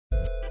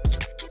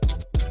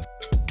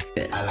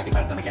I like it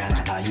better than a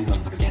cat. How you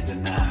motherfuckers can't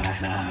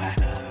deny.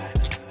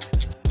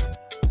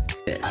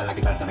 I like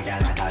it better than a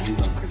cat. How you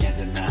motherfuckers can't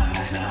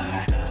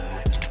deny.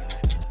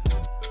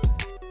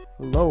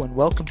 Hello and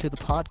welcome to the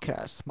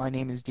podcast. My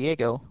name is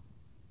Diego.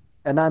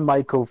 And I'm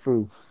Michael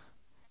Fu.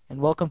 And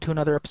welcome to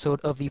another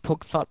episode of the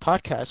PokeThought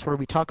podcast, where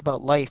we talk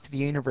about life, the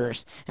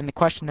universe, and the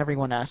question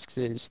everyone asks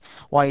is,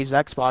 why is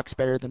Xbox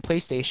better than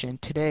PlayStation?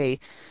 Today,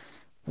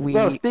 we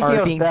are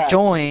being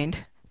joined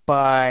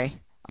by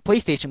a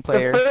PlayStation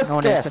player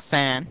known as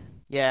Hassan.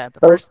 Yeah, the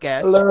first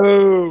guest.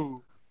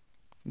 Hello.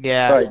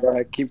 Yeah. Sorry, go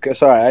ahead.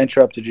 Sorry, I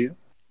interrupted you.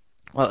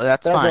 Well,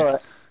 that's fine. All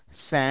right.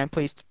 Hassan,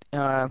 please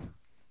tell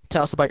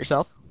us about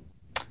yourself.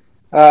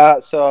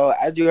 So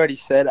as you already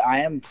said, I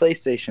am a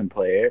PlayStation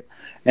player,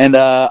 and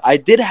I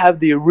did have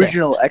the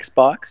original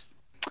Xbox,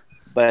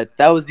 but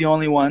that was the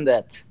only one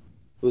that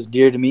was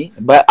dear to me.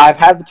 But I've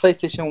had the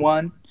PlayStation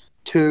 1,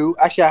 2.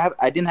 Actually,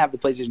 I didn't have the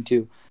PlayStation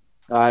 2,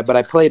 but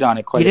I played on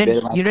it quite a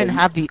bit. You didn't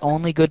have the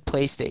only good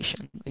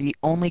PlayStation. The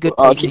only good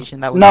Okay.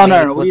 PlayStation that was No. made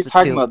What are was you the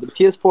talking 2. about? The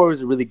PS4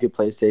 was a really good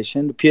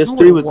PlayStation. The PS3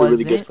 No, it was a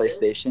really good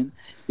wasn't. PlayStation.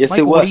 Yes,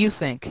 Michael, it was. what do you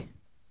think?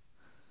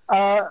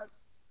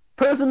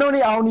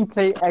 Personally, I only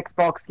play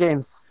Xbox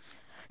games.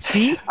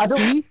 See?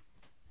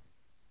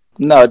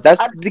 No,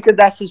 that's because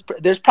that's just.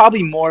 There's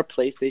probably more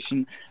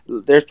PlayStation.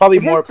 There's probably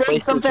If more you say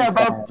something PlayStation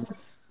about fans.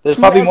 There's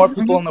probably more PS3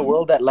 people in the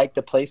world that like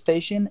the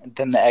PlayStation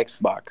than the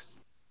Xbox.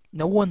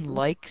 No one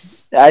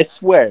likes... I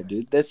swear,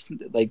 dude. That's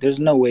like, there's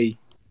no way.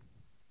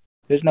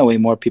 There's no way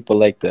more people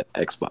like the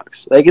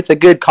Xbox. Like, it's a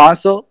good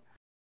console,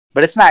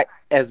 but it's not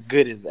as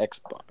good as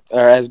Xbox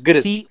or as good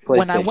as PlayStation.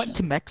 when I went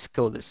to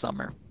Mexico this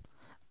summer,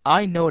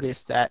 I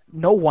noticed that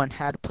no one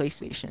had a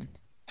PlayStation.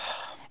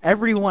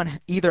 Everyone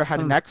either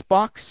had an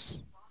Xbox,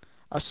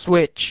 a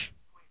Switch,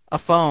 a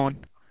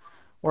phone,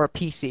 or a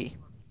PC.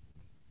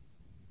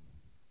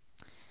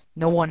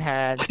 No one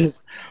had...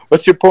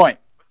 What's your point?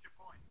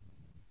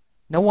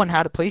 No one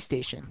had a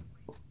PlayStation.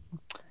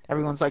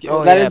 Everyone's like, That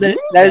 "Oh, yeah,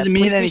 doesn't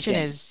mean PlayStation anything.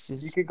 is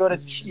You could go to.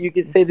 You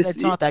could say this.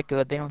 It's not that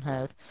good. They don't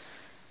have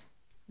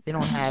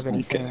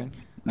anything.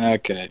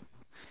 Okay.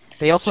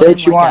 They also Say don't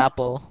what you like want.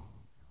 Apple.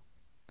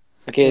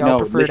 Okay, They all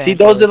no. prefer See, Android.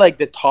 those are like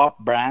the top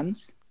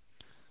brands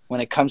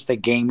when it comes to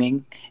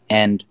gaming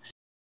and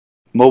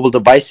mobile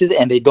devices,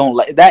 and they don't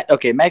like that.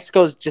 Okay,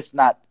 Mexico's just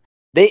not.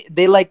 They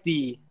like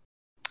the.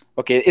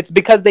 Okay, it's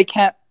because they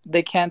can't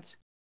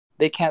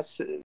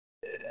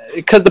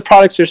because the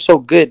products are so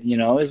good. You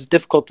know, it's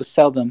difficult to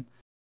sell them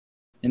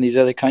in these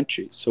other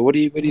countries. So what do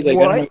you like? I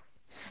don't know.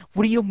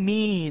 What do you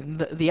mean?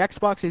 The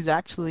Xbox is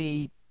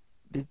actually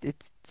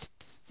it's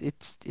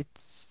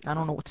I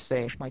don't know what to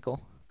say,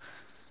 Michael.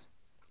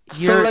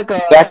 You're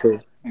Exactly.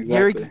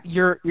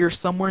 you're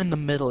somewhere in the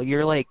middle.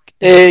 You're like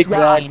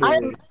Exactly.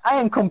 I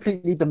am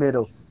completely the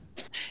middle.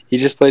 He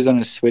just plays on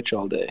his Switch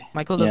all day.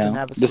 Michael doesn't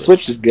have a The Switch.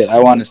 Switch is good. I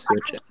want a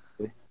Switch.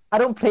 I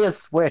don't play a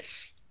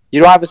Switch.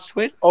 You don't have a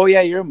Switch? Oh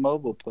yeah, you're a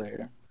mobile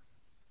player.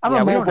 I'm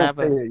Yeah, a we don't mobile have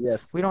player,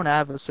 yes. We don't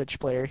have a Switch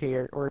player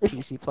here or a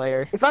PC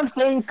player. If I'm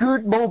saying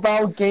good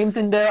mobile games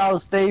in there, I'll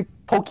say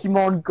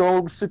Pokemon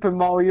Go, Super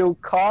Mario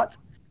Kart,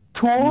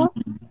 Tour.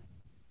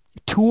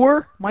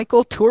 Tour,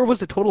 Michael, Tour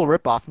was a total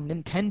ripoff.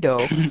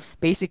 Nintendo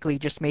basically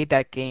just made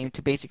that game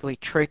to basically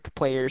trick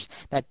players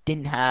that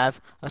didn't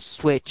have a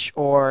Switch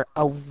or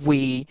a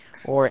Wii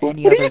or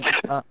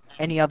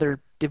any other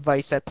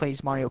device that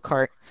plays Mario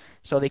Kart,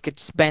 so they could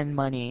spend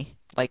money,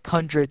 like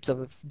hundreds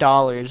of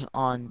dollars,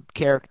 on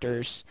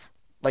characters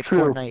like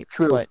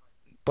Fortnite,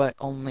 but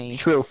only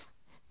True.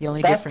 the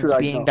only That's difference true,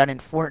 I being know. that in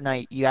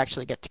Fortnite you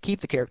actually get to keep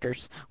the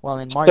characters, while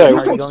in Mario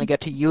Sorry, Kart you only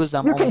get to use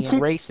them you can only in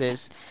keep-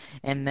 races,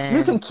 and then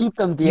You can keep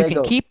them, you Diego.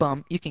 can keep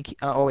them. You can keep.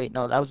 Oh wait,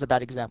 no, that was a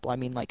bad example. I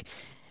mean, like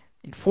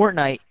in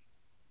Fortnite,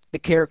 the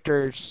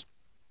characters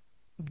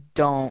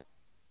don't.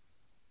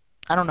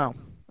 I don't know.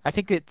 I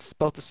think it's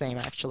both the same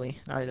actually.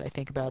 Now that I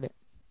think about it.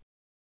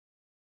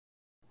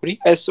 What do you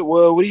guys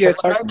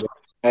talking about?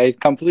 I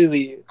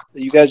completely.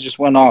 You guys just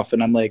went off,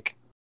 and I'm like,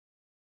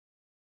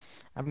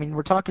 I mean,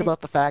 we're talking about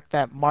the fact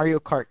that Mario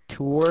Kart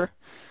Tour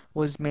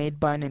was made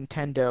by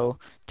Nintendo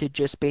to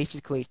just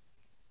basically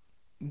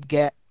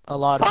get a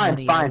lot of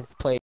money out of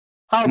players.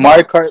 How about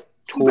Mario Kart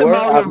Super Tour.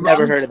 Mario I've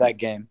never Run? heard of that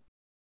game.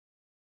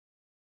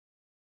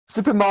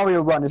 Super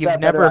Mario Run? Is You've that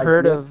a better never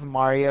heard idea? of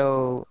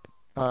Mario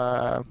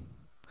Kart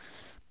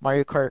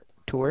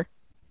Tour?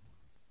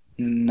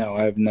 No,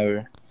 I've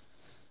never.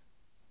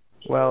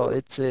 Well,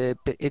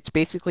 it's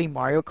basically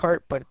Mario Kart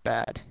but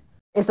bad.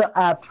 It's an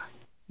app.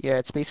 Yeah,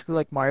 it's basically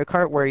like Mario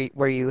Kart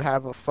where you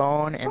have a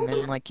phone and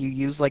then like you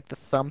use like the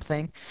thumb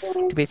thing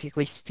to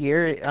basically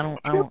steer. I don't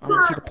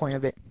see the point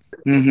of it.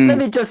 Let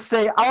me just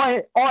say, all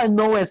I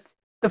know is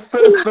the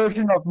first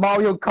version of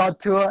Mario Kart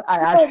Tour, I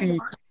actually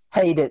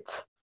hate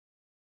it.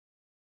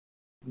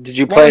 Did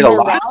you play it a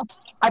lot?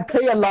 I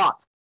play a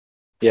lot.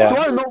 Yeah. Do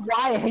I know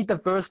why I hate the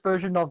first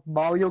version of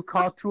Mario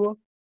Kart Tour?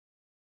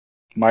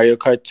 Mario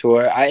Kart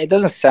Tour. It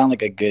doesn't sound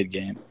like a good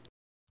game.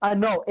 I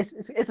know,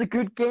 it's a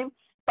good game,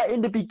 but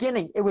in the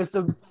beginning, it was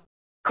a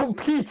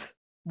complete...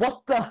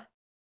 What the...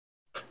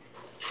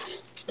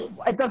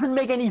 It doesn't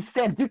make any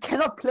sense. You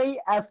cannot play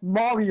as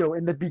Mario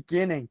in the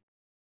beginning.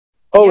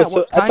 Oh, Yeah, so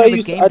what I kind thought of a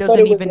you. game I thought doesn't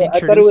it was. even I thought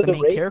it introduce was the a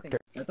main racing. character?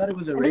 I thought it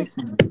was a And it-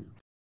 racing. It is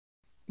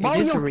a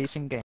Mario,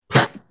 racing game.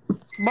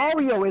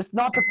 Mario is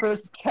not the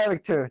first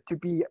character to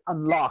be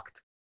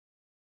unlocked.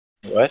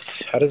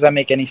 What? How does that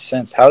make any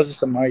sense? How is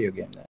this a Mario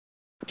game then?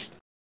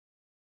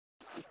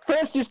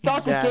 First, you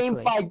start the game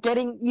Exactly. by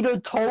getting either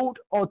Toad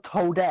or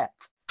Toadette.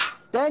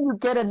 Then you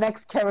get a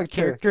next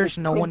character. Characters It's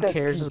no one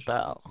Princess cares Peach.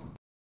 about.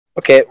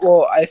 Okay,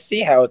 well, I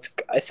see how it's.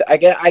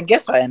 I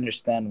guess I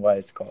understand why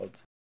it's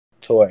called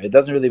tour. It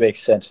doesn't really make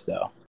sense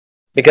though,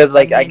 because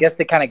like I mean- guess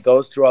it kind of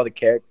goes through all the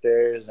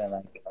characters and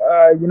like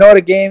you know what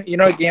a game. You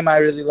know a game I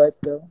really like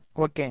though.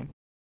 What game?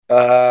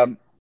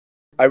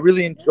 I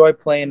really enjoy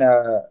playing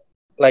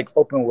like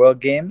open world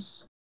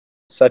games,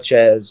 such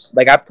as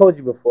like I've told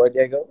you before,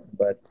 Diego,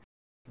 but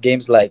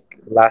games like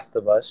Last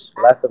of Us.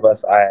 Last of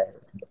Us, I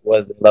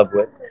was in love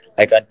with,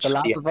 like The the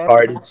Last of Us?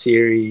 Uncharted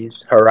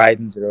series,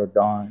 Horizon Zero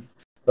Dawn.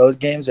 Those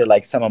games are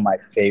like some of my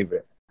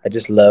favorite. I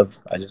just love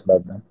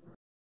them,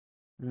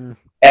 Mm,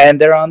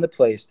 and they're on the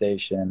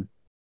PlayStation.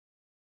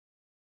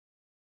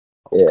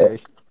 Yeah.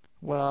 okay.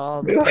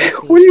 Well, the What do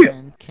you-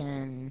 PlayStation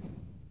can.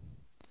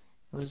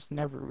 It was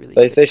never really. a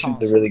good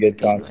PlayStation's a really good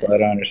to begin console. with. I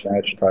don't understand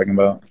what you're talking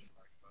about.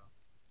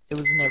 It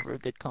was never a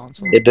good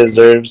console. It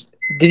deserves.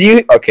 Did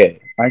you? Okay,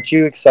 aren't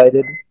you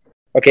excited?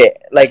 Okay,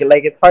 like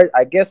it's hard.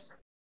 I guess.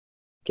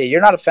 Okay,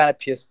 you're not a fan of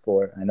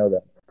PS4. I know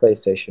that.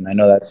 PlayStation. I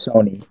know that.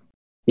 Sony,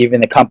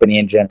 even the company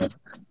in general.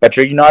 But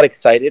you're not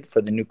excited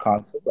for the new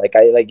console.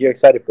 You're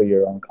excited for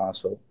your own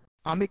console.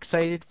 I'm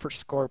excited for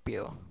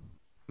Scorpio.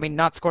 I mean,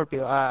 not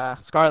Scorpio.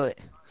 Scarlet.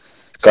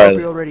 Scarlet.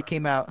 Scorpio already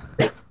came out.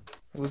 It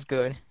was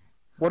good.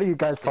 What are you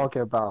guys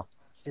talking about?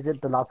 Is it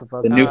The Last of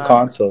Us? The new Uh,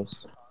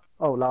 consoles.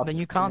 Oh, Last. The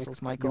new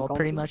consoles, Michael. new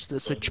Pretty console? much the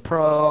Switch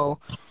Pro,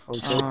 Okay.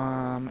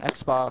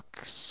 Xbox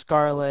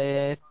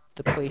Scarlet,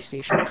 the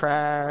PlayStation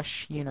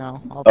Trash. You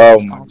know, all Oh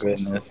those my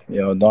consoles. goodness.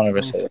 Yo, don't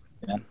ever say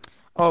that.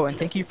 Oh, and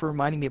thank you for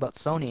reminding me about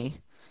Sony.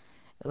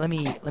 Let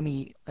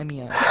me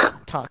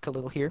talk a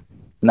little here.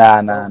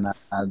 Nah.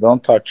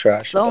 Don't talk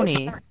trash.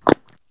 Sony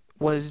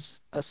was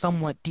a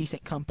somewhat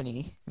decent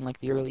company in like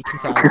the early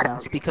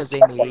 2000s because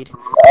they made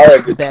They are a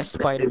the good best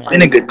company. They've Spider-Man.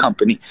 been a good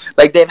company.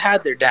 Like they've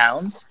had their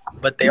downs,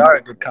 but they are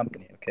a good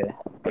company. Okay,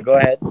 but go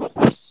ahead.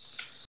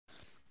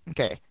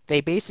 Okay,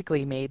 they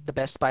basically made the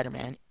best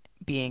Spider-Man,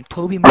 being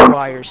Tobey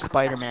Maguire's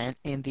Spider-Man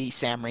in the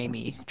Sam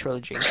Raimi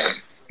trilogy.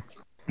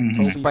 Mhm.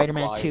 Tobey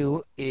Spider-Man Maguire.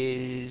 2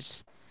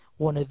 is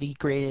one of the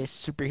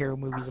greatest superhero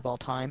movies of all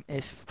time,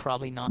 if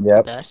probably not Yep.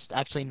 the best.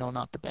 Actually, no,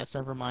 not the best.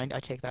 Never mind. I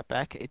take that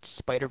back. It's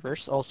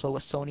Spider-Verse, also a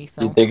Sony You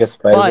film. think it's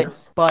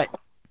Spider-Verse? But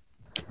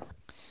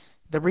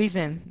the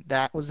reason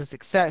that was a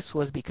success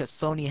was because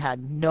Sony had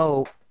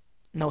no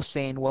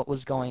say in what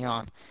was going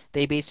on.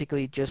 They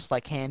basically just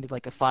like handed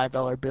like a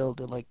 $5 bill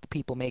to like the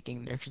people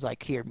making. They're just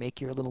like, here,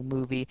 make your little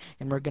movie,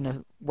 and we're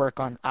gonna work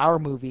on our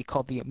movie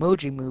called the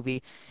Emoji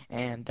Movie.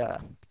 And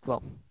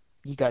well,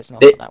 you guys know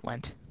how that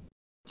went.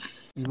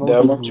 The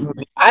Emoji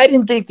Movie. I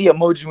didn't think the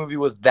Emoji Movie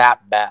was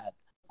that bad.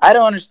 I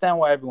don't understand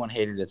why everyone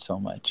hated it so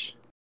much.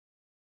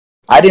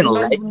 I didn't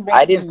not like. even I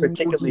watch didn't the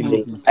particularly.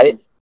 Emoji Movie. I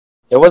didn't.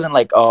 It wasn't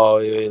like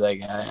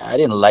like I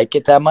didn't like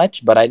it that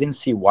much, but I didn't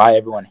see why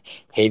everyone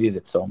hated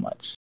it so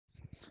much.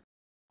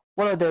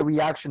 What are their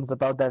reactions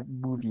about that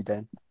movie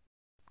then?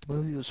 The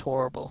movie was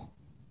horrible.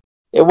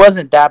 It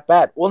wasn't that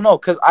bad. Well, no,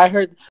 because I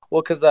heard.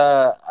 Well, because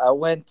I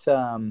went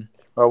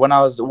or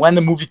when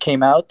the movie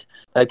came out,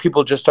 like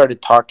people just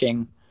started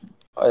talking,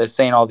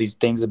 saying all these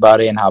things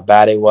about it and how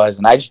bad it was,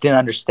 and I just didn't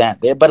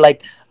understand it. But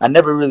like I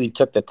never really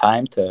took the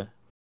time to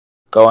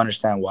go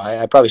understand why.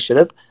 I probably should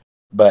have,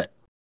 but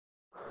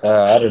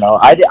I don't know.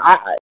 I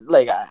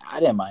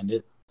didn't mind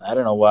it. I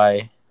don't know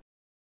why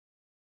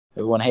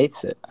everyone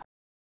hates it.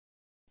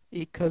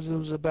 Because it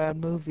was a bad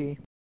movie.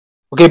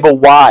 Okay, but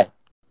why?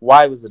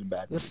 Why was it a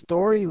bad The movie?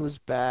 story was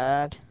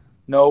bad.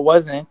 No, it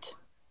wasn't.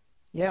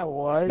 Yeah, it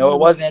was. No, it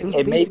wasn't. It was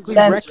It made basically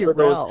sense Wreck-It for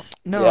those- Ralph.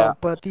 No, Yeah,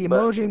 but the but-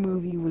 Emoji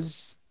Movie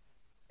was.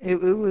 It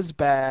was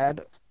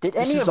bad. Did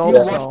This any is of you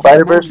also- watch the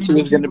Spider-Verse Emoji 2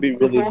 is going to Movie be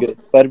really before?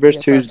 good. Spider-Verse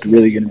Yes, 2 I've is seen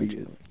really it. going to be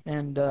good.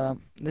 And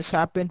this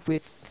happened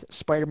with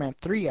Spider-Man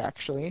 3,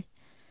 actually.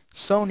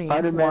 Sony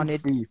Spider-Man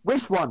wanted 3.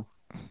 Which one?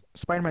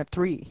 Spider-Man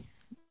 3.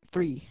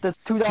 That's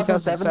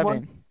 2007 one?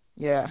 2007.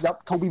 Yeah.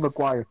 Yep, Tobey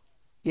Maguire.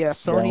 Yeah,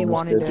 Sony that's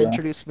wanted good, to yeah.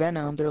 introduce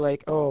Venom. They're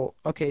like, oh,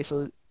 okay,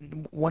 so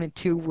 1 and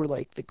 2 were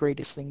like the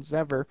greatest things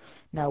ever.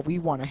 Now we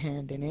want a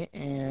hand in it,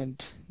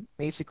 and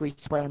basically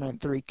Spider-Man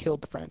 3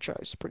 killed the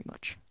franchise, pretty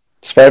much.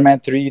 Spider-Man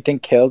 3, you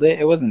think killed it?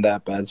 It wasn't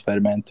that bad,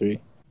 Spider-Man 3.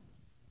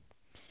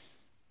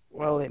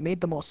 Well, it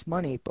made the most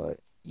money, but,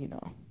 you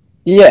know.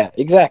 Yeah,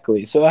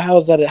 exactly. So how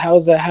does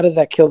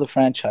that kill the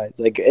franchise?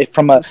 Like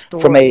from The a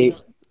story.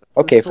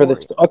 okay, story.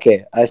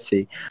 okay, I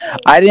see.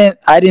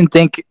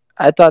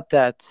 I thought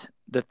that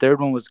the third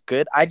one was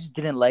good. I just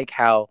didn't like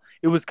how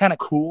it was kind of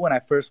cool when I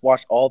first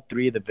watched all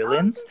three of the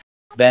villains,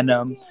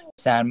 Venom,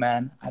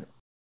 Sandman.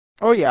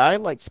 Oh, yeah, I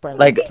like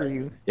Spider-Man Like-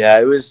 3. Yeah,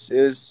 it was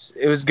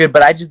good,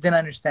 but I just didn't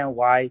understand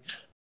why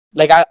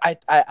Like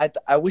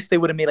I wish they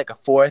would have made like a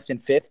fourth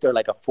and fifth, or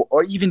like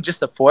or even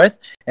just a fourth,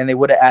 and they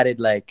would have added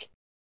like,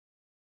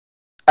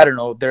 I don't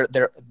know,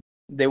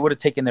 they would have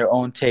taken their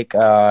own take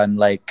on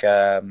like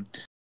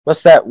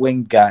what's that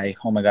winged guy?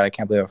 Oh my god, I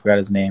can't believe I forgot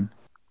his name.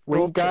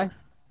 Wing guy.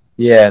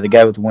 Yeah, the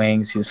guy with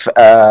wings. He's what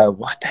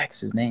the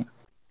heck's his name?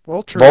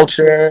 Vulture.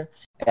 Vulture,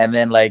 and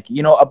then like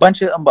a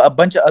bunch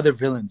of other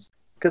villains,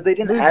 because they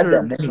didn't add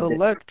that Lizard, many.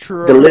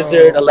 Electro, The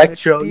Lizard,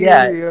 Electro,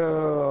 yeah.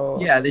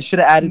 Mysterio, Yeah, they should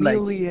have added like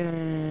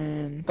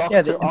Chameleon.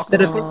 yeah, Doctor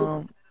instead of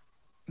Octopus.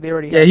 They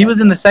already. Yeah, had he was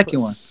in the second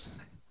Octopus.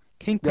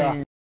 Kingpin.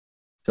 Yeah.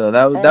 so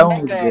that And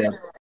one was good.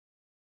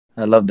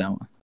 I love that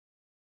one.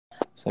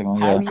 Second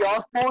one, yeah. Harry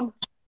Osborn.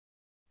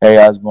 Harry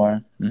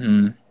Osborn.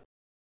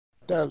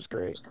 That was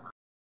great.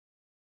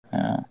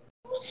 Yeah.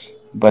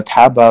 But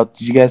how about,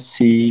 did you guys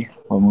see,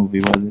 what movie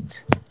was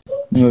it?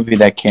 The movie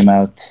that came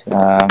out.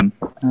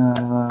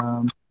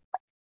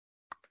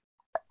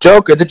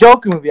 Joker, the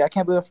Joker movie. I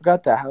can't believe I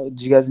forgot that. How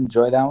did you guys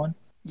enjoy that one?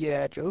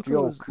 Yeah,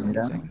 Joker was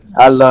amazing.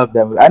 I love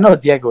that movie. I know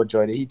Diego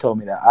enjoyed it. He told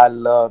me that. I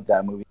love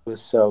that movie. It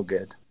was so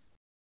good.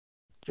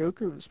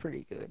 Joker was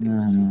pretty good. It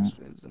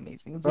Mhm. was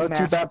amazing. It was a Well, too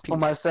bad for masterpiece.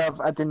 myself.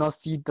 I did not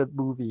see the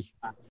movie.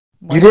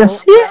 You didn't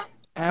see it?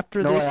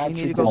 After No, this, I you need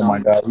to actually go didn't. Oh my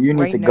see god, you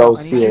need right to now. go I need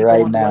see you it to go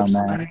right on now, I need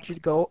man. you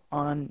to go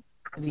on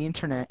the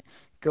internet.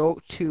 Go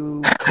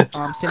to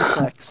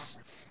Cineplex.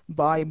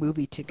 Buy a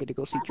movie ticket to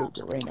go see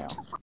Joker right now.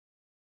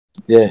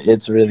 Yeah,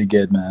 it's really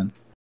good, man.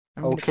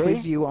 I'm gonna Okay.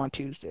 quiz you on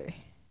Tuesday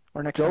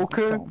or next time we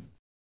Joker? film.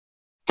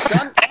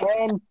 Done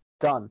and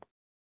done.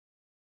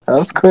 That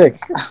was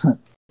quick.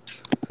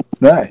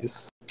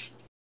 Nice.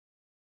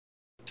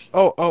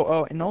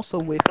 Oh, and also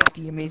with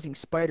the Amazing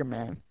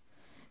Spider-Man,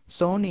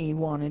 Sony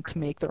wanted to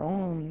make their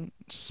own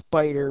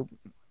spider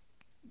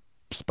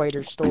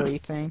story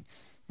thing,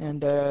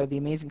 and the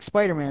Amazing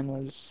Spider-Man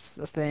was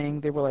a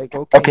thing. They were like,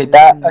 Okay, this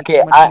didn't make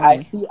too much I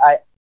money. see.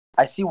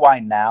 I see why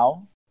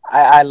now.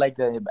 I like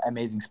the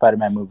Amazing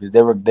Spider-Man movies.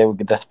 They were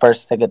the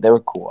first, second. They were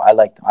cool. I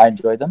liked them. I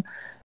enjoyed them.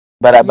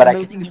 But I can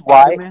Amazing see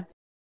why. Spider-Man.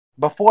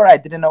 Before I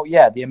didn't know.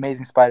 Yeah, the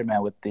Amazing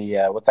Spider-Man with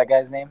the what's that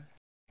guy's name?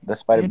 The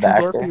Spider Andrew the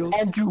actor. Garfield.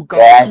 Andrew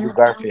Yeah, Andrew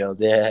Garfield. Garfield.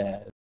 Yeah.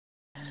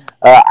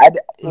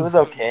 It was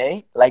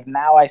okay. Like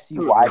now, I see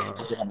why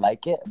people didn't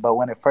like it. But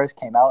when it first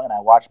came out and I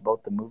watched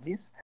both the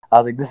movies, I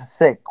was like, "This is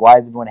sick. Why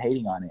is everyone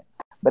hating on it?"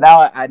 But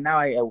now,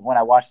 when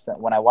I watched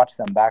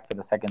them back for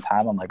the second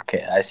time, I'm like,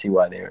 okay, I see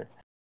why they were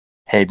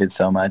hated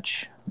so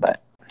much.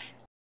 But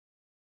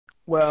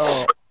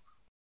Well,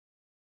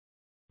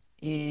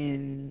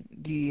 in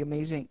the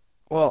Amazing,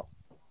 well,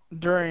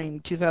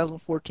 during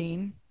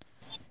 2014,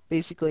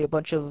 basically a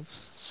bunch of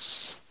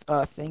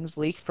things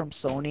leaked from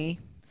Sony.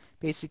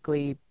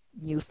 Basically,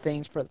 new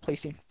things for the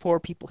PlayStation 4.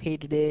 People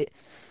hated it.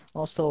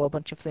 Also, a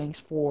bunch of things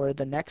for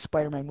the next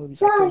Spider-Man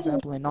movies, like for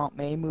example, an Aunt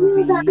May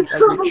movie, a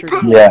Richard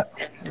yeah,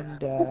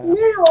 and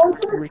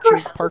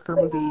Richard Parker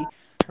movie,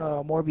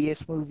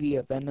 Morbius movie,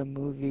 a Venom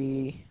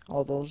movie,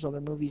 all those other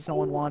movies no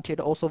one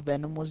wanted. Also,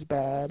 Venom was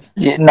bad.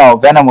 no,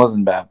 Venom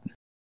wasn't bad.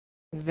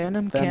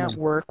 Venom can't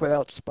work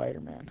without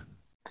Spider-Man.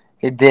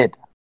 It did.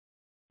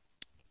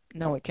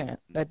 No, it can't.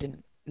 That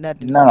didn't.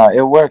 No,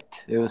 it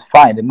worked. It was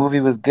fine. The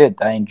movie was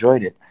good. I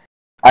enjoyed it.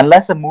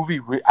 Unless a movie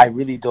I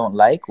really don't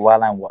like,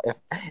 while I'm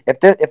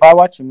if I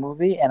watch a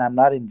movie and I'm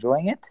not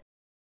enjoying it,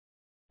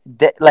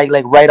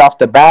 like right off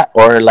the bat,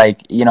 or like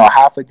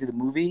halfway through the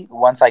movie,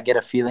 once I get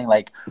a feeling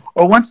like,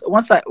 or once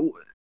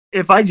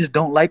if I just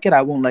don't like it,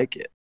 I won't like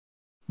it.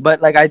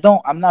 But like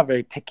I'm not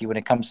very picky when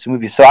it comes to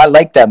movies, so I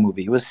liked that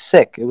movie. It was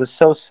sick. It was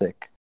so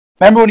sick.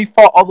 Remember when he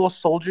fought all those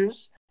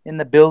soldiers in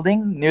the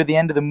building near the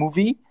end of the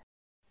movie?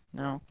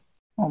 No.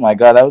 Oh my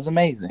god, that was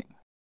amazing.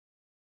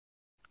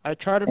 I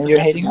try to And forget you're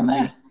hating the on movie.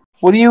 that?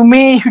 What do you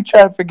mean you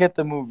try to forget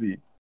the movie?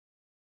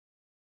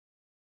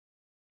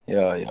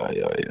 Yo.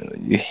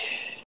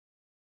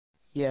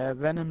 Yeah,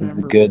 Venom It was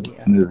a never good really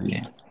happened.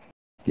 movie.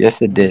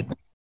 Yes, it did.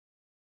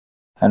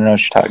 I don't know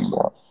what you're talking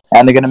about.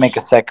 And they're gonna make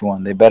a second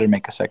one. They better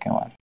make a second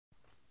one.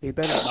 They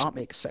better not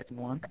make a second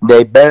one.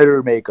 They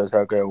better make a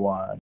second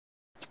one.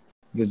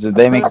 Because if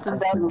they make a person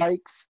that second one,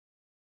 likes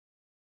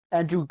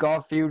Andrew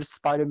Garfield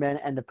Spider-Man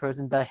and the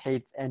person that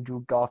hates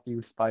Andrew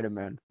Garfield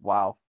Spider-Man.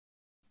 Wow.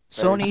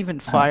 Sony even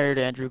fired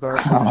Andrew Oh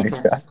Garfield my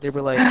because God. they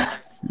were like,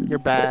 "You're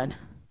bad."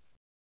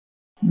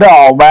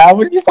 no, man.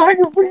 What are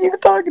you even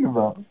talking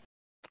about?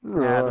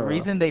 Yeah, the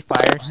reason they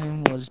fired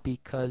him was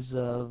because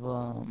of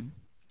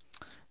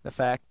the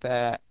fact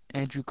that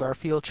Andrew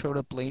Garfield showed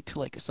up late to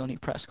like a Sony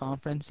press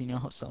conference. You know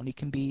how Sony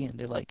can be, and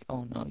they're like,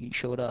 "Oh no, you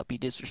showed up. You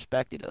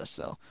disrespected us,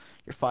 so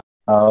you're fired."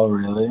 Oh,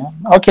 really?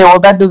 Okay,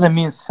 well, that doesn't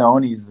mean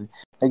Sony's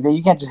like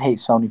you can't just hate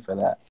Sony for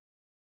that.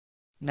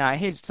 Nah, I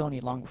hated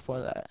Sony long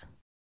before that.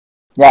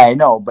 Yeah, I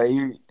know, but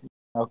you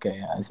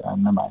okay?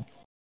 Never mind.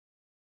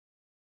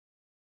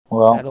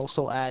 Well, That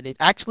also added.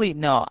 Actually,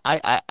 no,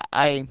 I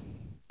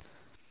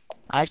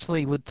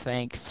actually would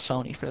thank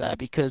Sony for that,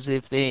 because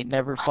if they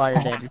never fired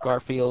Andrew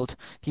Garfield,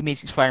 The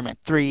Amazing Spider-Man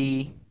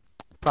 3,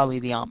 probably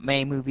the Aunt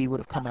May movie would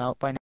have come out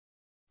by now.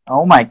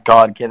 oh my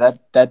God, kid,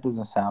 that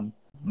doesn't sound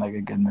like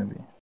a good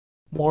movie.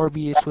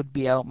 Morbius would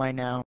be out by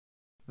now.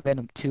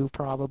 Venom 2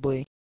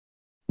 probably.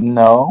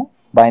 No,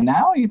 by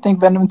now you think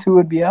Venom 2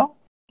 would be out?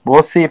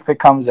 We'll see if it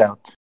comes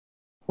out.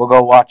 We'll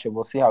go watch it.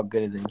 We'll see how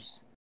good it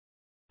is.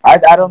 I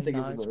don't think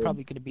it's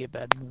probably gonna be a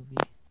bad movie.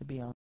 To be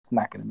honest. it's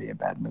not gonna be a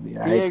bad movie.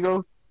 Right?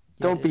 Diego,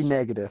 don't it be is.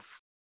 negative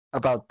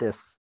about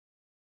this.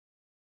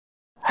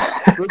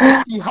 We'll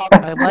just see how.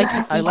 I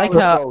like it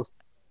how- goes.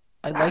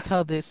 I like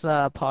how this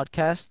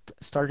podcast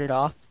started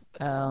off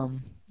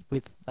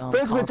with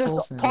First, we're consoles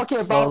just and talking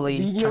it about slowly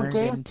video turned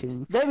games.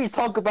 into. Then we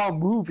talk about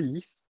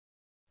movies.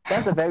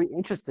 That's a very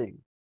interesting.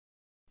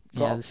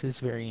 Yeah, Well, this is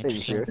very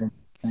thank you, interesting.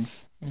 sure.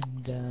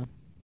 And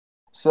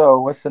So,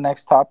 what's the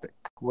next topic?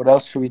 What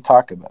else should we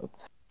talk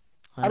about?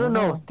 I don't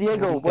know.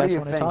 Diego, what do guys you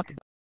wanna think? talk about?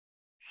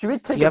 Should we Do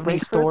take you a have any break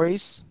first?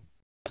 stories?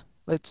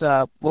 Let's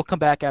we'll come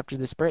back after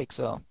this break,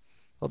 so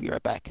we'll be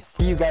right back.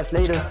 See you guys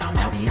later.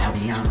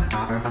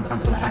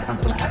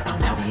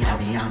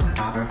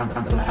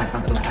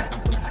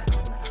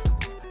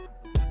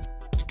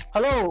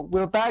 Hello,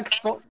 we're back.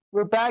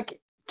 We're back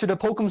to the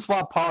Pokemon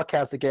Swap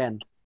podcast again.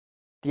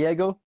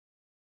 Diego,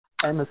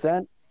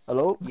 Emerson,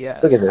 hello. Yeah.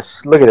 Look at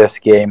this. Look at this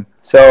game.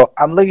 So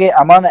I'm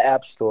on the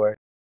App Store,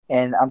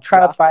 and I'm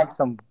trying Yeah. to find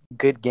some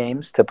good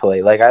games to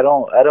play. Like I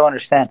don't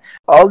understand.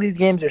 All these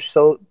games are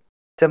so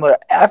similar.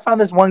 I found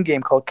this one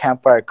game called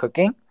Campfire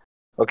Cooking.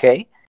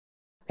 Okay,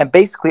 and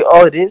basically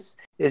all it is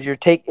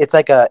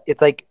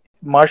it's like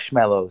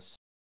marshmallows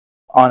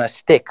on a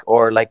stick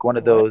or like one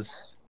of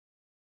those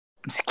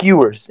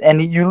skewers,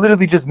 and you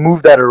literally just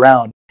move that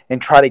around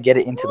and try to get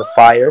it into the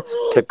fire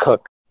to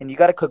cook. And you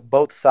got to cook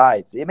both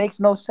sides. It makes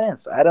no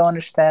sense. I don't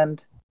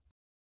understand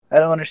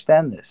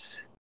this.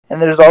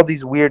 And there's all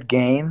these weird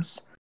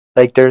games.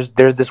 Like there's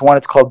this one.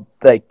 It's called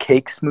like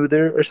Cake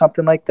Smoother or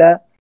something like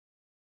that.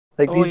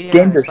 Like Oh these yeah,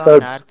 games I are saw so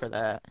an ad for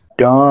that.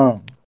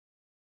 dumb.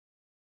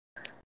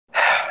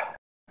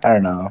 I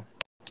don't know.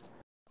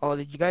 Oh,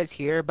 did you guys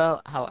hear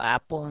about how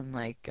Apple and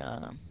like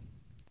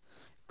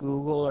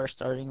Google are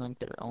starting like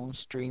their own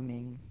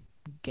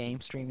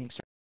game streaming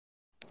service?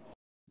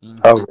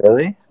 Oh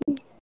really?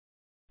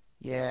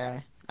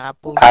 Yeah,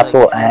 Apple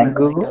Apple like, and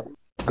doing, like,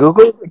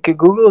 Google?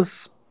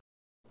 Google's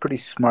pretty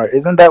smart.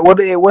 Isn't that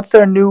what's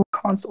their new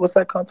console? What's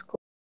that console called?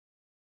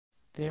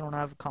 they don't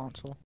have a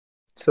console.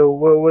 So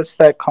what's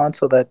that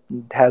console that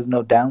has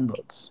no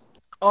downloads?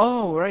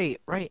 Oh, right.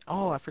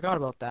 Oh, I forgot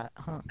about that.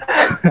 Huh.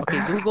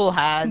 Okay, Google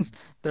has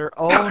their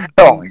own.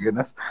 Oh my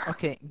goodness.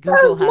 Okay,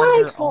 Google has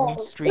their own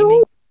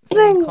streaming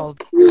thing called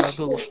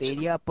Google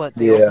Stadia, but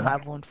they also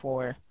have one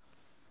for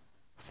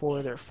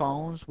their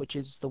phones, which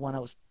is the one I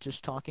was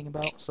just talking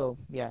about. So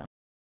yeah.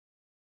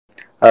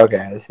 Okay,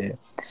 I see.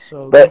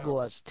 So But-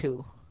 Google has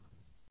two.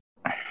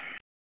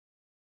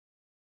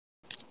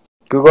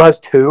 Google has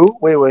two?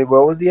 Wait,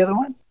 what was the other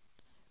one?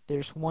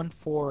 There's one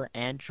for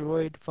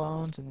Android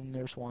phones, and then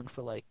there's one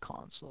for like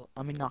console.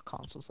 I mean, not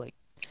consoles. Like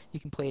you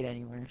can play it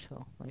anywhere.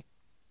 So like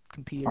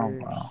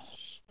computers. wow.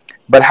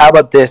 But how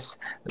about this?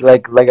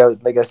 Like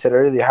I said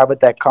earlier, how about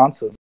that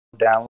console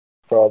download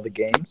for all the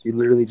games? You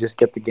literally just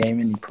get the game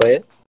and you play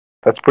it.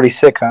 That's pretty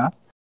sick, huh?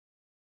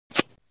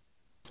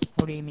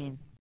 What do you mean?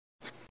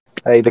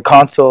 Like the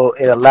console,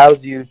 it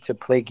allows you to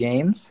play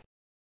games.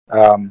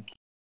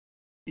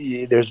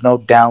 There's no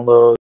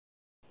download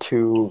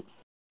to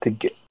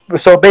get.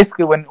 So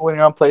basically, when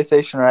you're on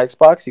PlayStation or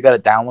Xbox, you got to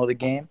download the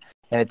game,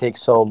 and it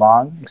takes so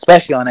long,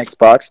 especially on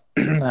Xbox.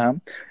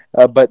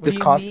 But What this do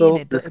you console,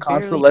 mean? this It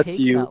console barely lets takes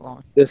you. that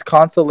long. This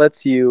console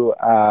lets you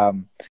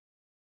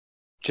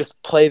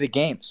just play the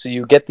game. So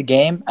you get the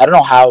game. I don't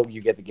know how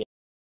you get the game.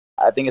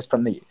 I think it's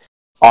from the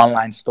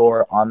online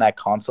store on that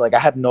console. Like I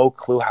have no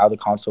clue how the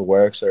console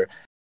works or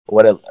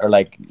what it, or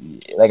like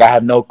I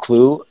have no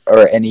clue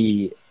or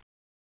any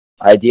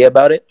idea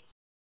about it.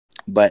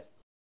 But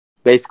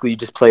basically, you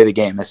just play the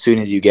game as soon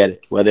as you get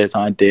it, whether it's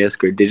on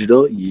disc or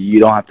digital. You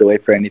don't have to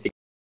wait for anything.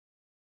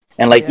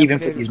 And like Yeah, even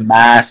but for it- these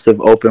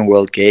massive open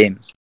world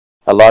games,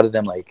 a lot of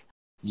them like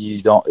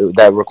you don't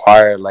that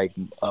require like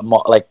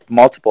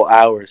multiple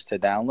hours to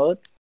download.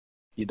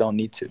 You don't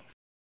need to.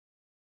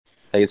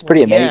 Like it's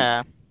pretty amazing.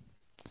 Yeah,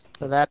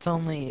 but that's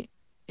only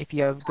if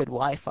you have good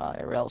Wi-Fi,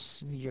 or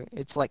else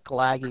it's like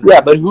lagging.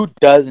 Yeah, but who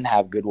doesn't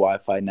have good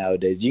Wi-Fi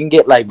nowadays? You can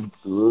get like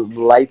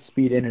light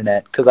speed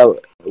internet because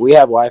we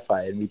have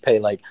Wi-Fi and we pay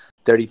like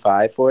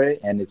 $35 for it,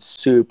 and it's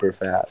super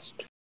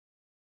fast.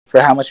 For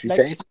how much we Like-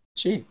 pay, it's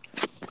cheap.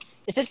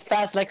 Is it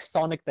fast like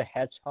Sonic the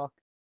Hedgehog?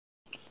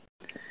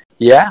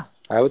 Yeah,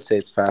 I would say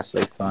it's fast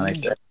like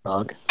Sonic the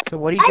Hedgehog. So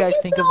what do you guys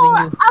think of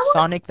the new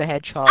Sonic the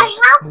Hedgehog I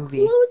have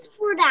movie? clues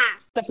for that.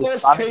 The The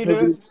first Sonic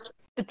trailer, movie-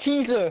 the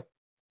teaser,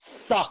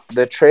 sucks.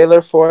 The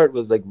trailer for it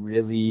was like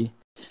really.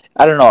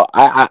 I don't know.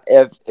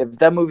 If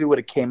that movie would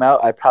have came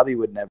out, I probably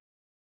would never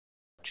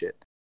watch it.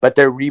 But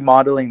they're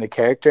remodeling the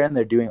character and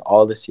they're doing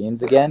all the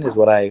scenes again. Is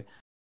what I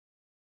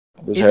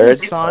was Isn't heard.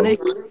 Sonic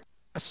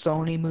a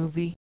Sony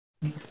movie?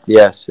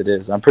 Yes, it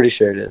is. I'm pretty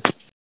sure it is.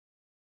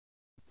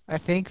 I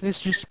think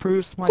this just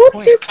proves my What's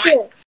point.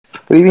 this?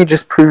 What do you mean?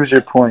 Just proves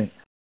your point.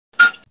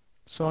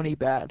 Sony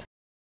bad.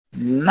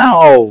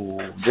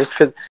 No, just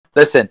because.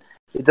 Listen,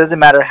 it doesn't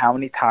matter how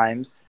many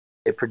times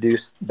they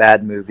produce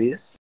bad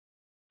movies.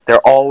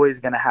 They're always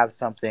gonna have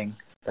something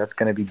that's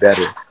gonna be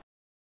better.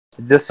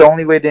 It's just the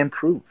only way to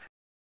improve.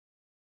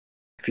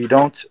 If you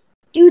don't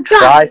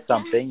try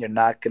something, you're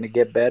not gonna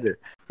get better.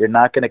 You're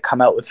not gonna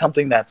come out with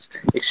something that's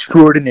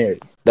extraordinary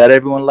that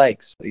everyone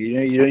likes.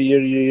 You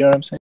know what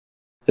I'm saying?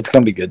 It's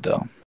gonna be good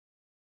though.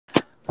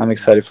 I'm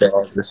excited for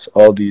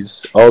all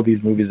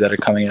these movies that are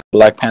coming out.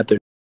 Black Panther,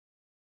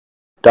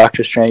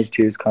 Doctor Strange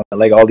 2 is coming.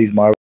 Like all these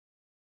Marvel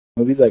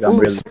movies. Like I'm Ooh,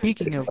 really.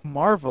 speaking of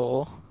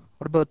Marvel,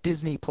 what about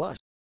Disney Plus?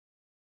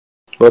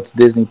 What's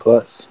Disney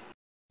Plus?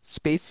 It's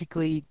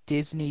basically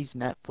Disney's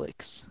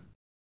Netflix.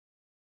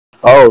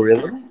 Oh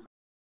really?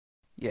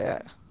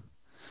 Yeah.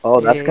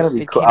 Oh, that's gonna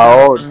be It cool. came out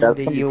Oh, in that's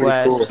the gonna be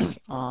pretty cool. US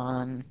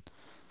on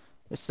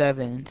the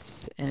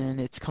 7th, and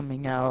it's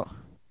coming out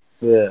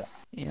Yeah.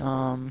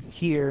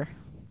 here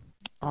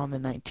on the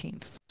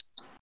 19th.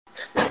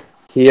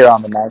 Here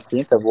on the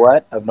 19th of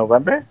what? Of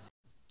November?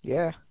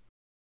 Yeah.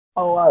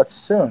 Oh wow, it's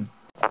soon.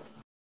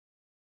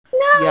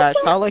 Yeah, I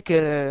saw like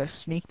a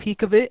sneak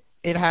peek of it.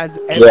 It has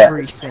Yeah.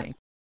 everything.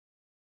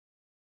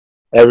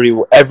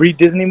 Every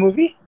Disney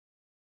movie?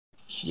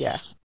 Yeah.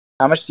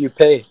 How much do you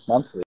pay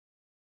monthly?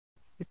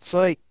 It's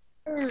like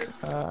I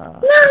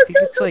think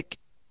it's like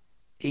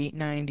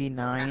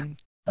 $8.99.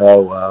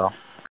 Oh wow,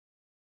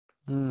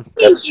 Hmm.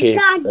 that's cheap.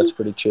 That's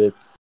pretty cheap.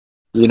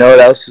 You know what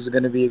else is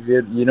gonna be a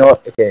good? You know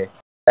what? Okay,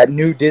 that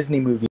new Disney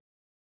movie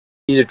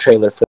teaser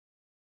trailer for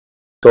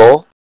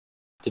Soul.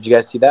 Did you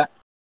guys see that?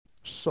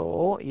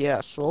 Soul, yeah,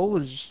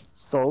 Soul's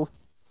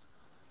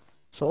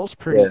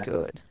pretty Yeah.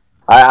 good.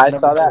 I Never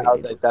saw that. I was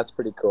excited. like, that's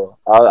pretty cool.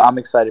 I'm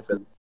excited for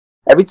that.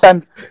 Every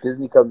time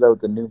Disney comes out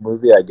with a new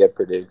movie, I get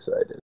pretty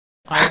excited.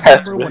 I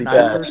That's remember really when I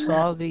bad. first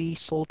saw the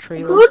Soul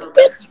trailer,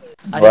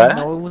 I What? didn't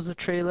know it was a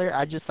trailer.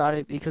 I just thought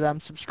it because I'm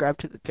subscribed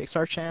to the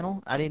Pixar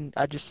channel.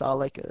 I just saw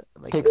like a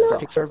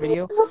Pixar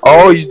video.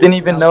 Oh, you didn't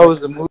even I was know like- it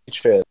was a movie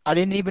trailer. I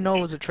didn't even know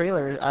it was a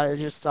trailer. I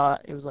just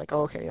thought it was like,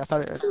 oh, okay. I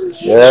thought it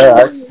was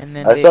Yeah, and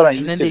then I they saw it on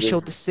and then they YouTube.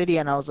 showed the city,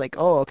 and I was like,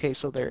 oh, okay.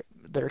 So they're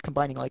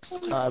combining like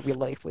real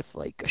life with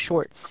like a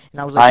short, and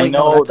I was like, I wait,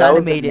 know no, that's that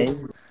was animated.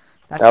 amazing.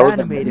 That's That was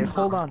animated. amazing.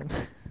 Hold on.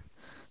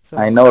 So,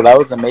 I know that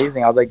was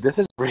amazing. I was like, this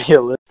is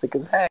realistic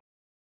as heck.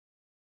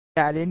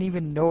 Yeah, I didn't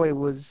even know it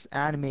was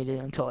animated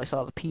until I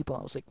saw the people.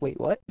 I was like, wait,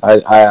 what?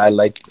 I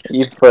like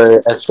even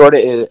for as short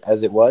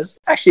as it was.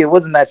 Actually, it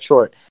wasn't that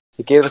short.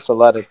 It gave us a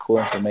lot of cool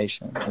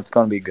information. It's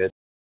gonna be good.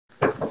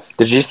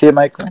 Did you see it,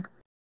 Michael?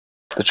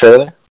 The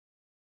trailer?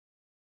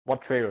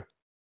 What trailer?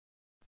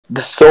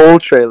 The Soul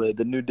trailer,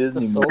 the new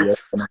Disney Soul movie.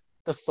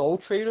 The Soul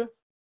trailer?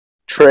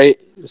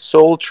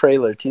 Soul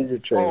trailer, teaser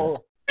trailer.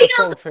 Oh, the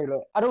Soul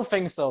trailer. I don't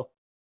think so.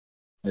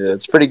 Yeah,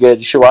 it's pretty good.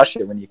 You should watch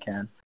it when you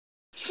can.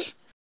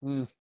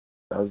 Hmm.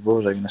 What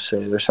was I gonna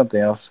say? There's something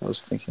else I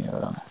was thinking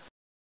about.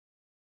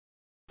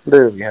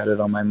 Literally had it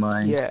on my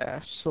mind. Yeah,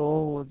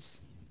 Soul.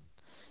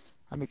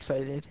 I'm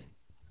excited.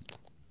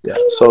 Yeah,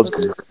 Soul's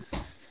good.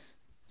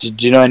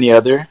 Do you know any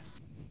other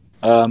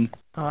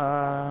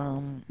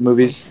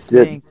movies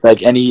I think-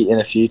 like any in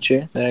the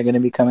future that are gonna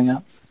be coming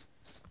out?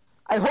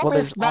 I hope Well,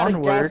 it's there's not a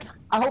Onward. gas.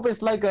 I hope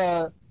it's like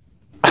a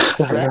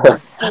Shrek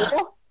Shrek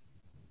 4?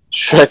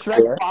 Shrek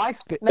 4? 5?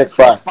 Shrek Shrek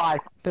 5. 5.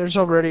 There's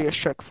already a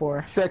Shrek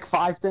 4. Shrek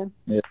 5 then?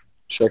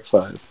 Shrek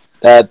 5.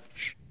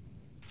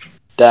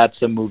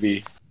 That's a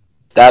movie.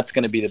 That's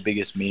gonna be the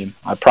biggest meme.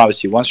 I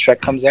promise you. Once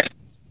Shrek comes out,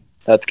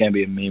 that's gonna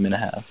be a meme and a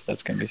half.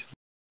 That's gonna be.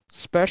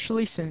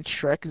 Especially since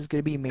Shrek is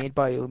gonna be made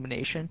by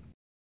Illumination.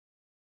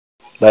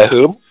 By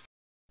who?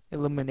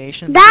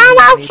 Illumination.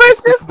 Thanos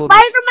versus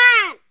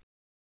Spider-Man.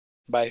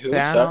 By who?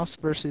 Sorry? Thanos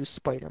versus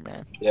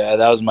Spider-Man. Yeah,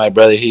 that was my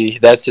brother.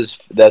 That's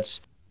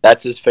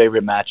his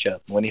favorite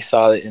matchup. When he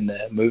saw it in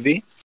the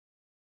movie,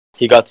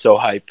 he got so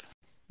hype.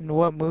 In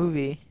what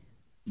movie?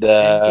 The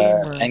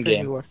Endgame or Infinity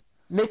Endgame. War?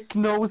 Mick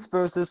Nose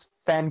versus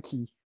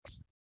Fanky.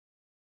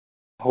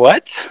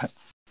 What?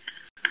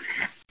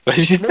 What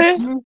did you say?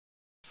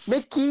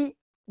 Mickey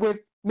with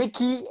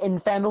Mickey and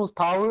Thanos'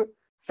 power.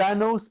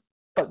 Thanos,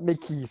 but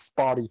Mickey's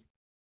body.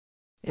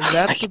 Is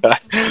that My the, God.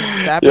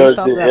 is that Yo, based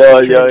off dude, that yo,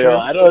 picture yo, of yo! Joe?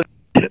 I don't.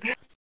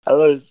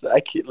 I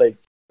can't like.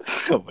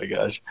 Oh my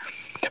gosh!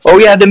 Oh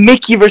yeah, the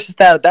Mickey versus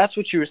Thanos. That's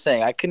what you were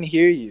saying. I couldn't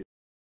hear you.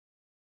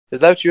 Is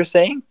that what you were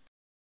saying?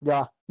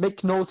 Yeah,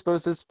 Mick Nose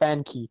versus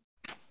Fanky.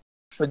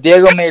 So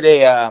Diego made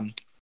a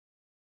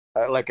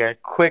like a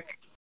quick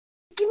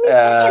Give me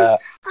a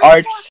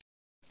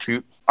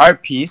second.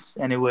 art piece,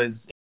 and it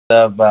was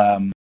of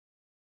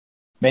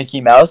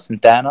Mickey Mouse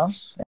and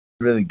Thanos.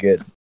 Really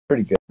good,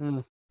 pretty good.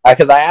 Mm.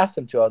 Because I asked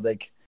him to, I was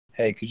like,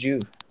 "Hey, could you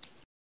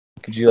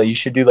like you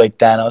should do like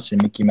Thanos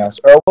and Mickey Mouse?"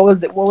 Or what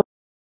was it? Why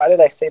did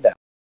I say that?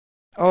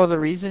 Oh, the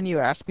reason you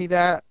asked me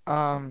that,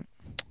 I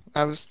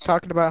was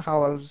talking about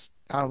how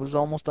I was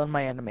almost done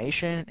my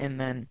animation, and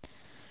then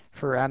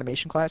for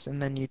animation class,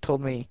 and then you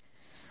told me,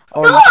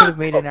 oh, you should have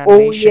made an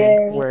animation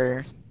yeah.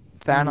 where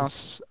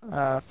Thanos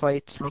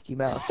fights Mickey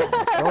Mouse. I'm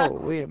like, oh,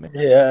 wait a minute.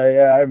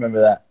 Yeah, I remember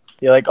that.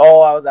 You're like,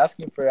 "Oh, I was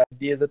asking for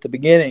ideas at the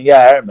beginning."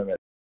 Yeah, I remember that.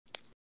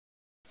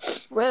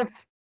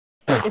 If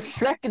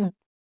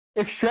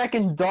Shrek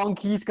and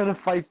Donkey's gonna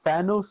fight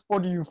Thanos,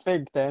 what do you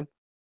think then?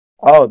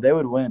 Oh, they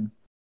would win.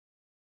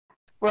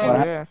 Well,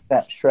 What? Yeah.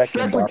 That Shrek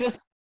and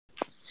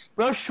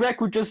Shrek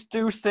would just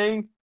do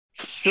saying,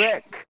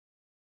 Shrek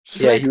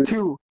Yeah, he would-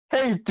 2.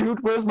 Hey dude,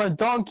 where's my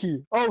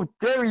donkey? Oh,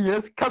 there he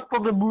is. Cut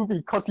from the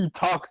movie cause he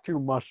talks too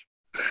much.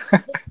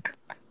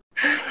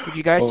 Did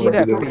you guys see Oh,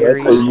 that what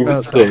theory are you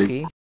about saying?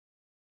 Donkey?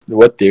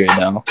 What theory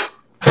now?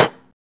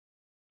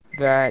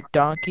 That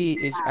Donkey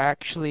is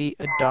actually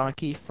a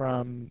donkey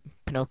from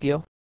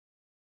Pinocchio.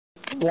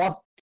 What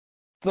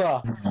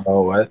the?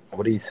 Oh, what?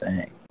 What are you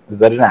saying? Is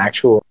that an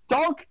actual?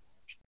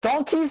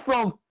 Donkeys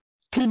from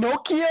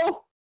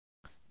Pinocchio?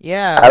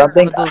 Yeah, I don't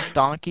one think- of those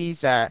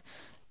donkeys that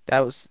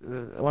was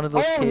one of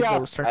those Oh, kids yeah.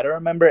 that was turned. I don't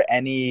remember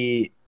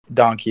any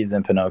donkeys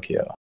in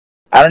Pinocchio.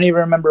 I don't even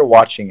remember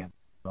watching it.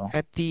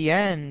 At the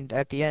end,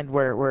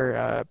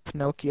 where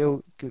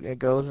Pinocchio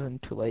goes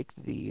into like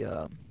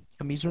the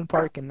amusement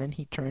park, and then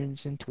he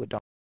turns into a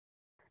donkey.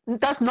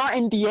 That's not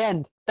in the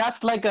end.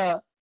 That's like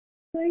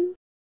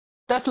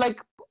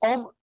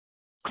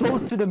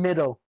close to the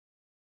middle.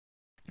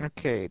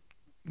 Okay,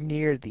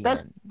 near the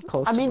That's- end,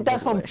 close. I to mean, the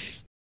that's from-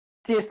 middle-ish.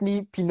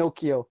 Disney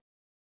Pinocchio.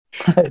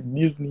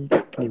 Disney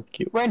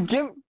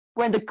Pinocchio.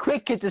 When the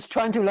cricket is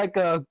trying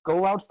to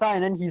go outside,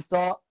 and then he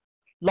saw a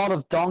lot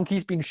of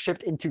donkeys being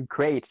shipped into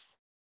crates.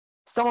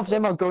 Some of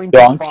them are going to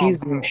Donkeys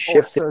farms being or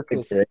shifted.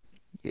 circus.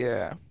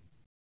 Yeah.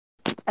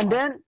 And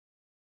then,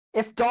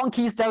 if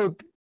donkeys that were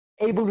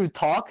able to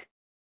talk,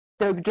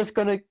 they're just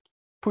gonna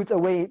put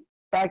away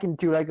back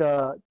into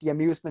the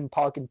amusement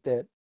park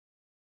instead.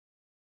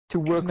 To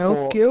work for.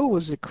 Pinocchio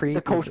was a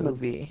creepy coachman.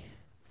 movie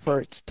for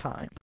its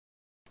time.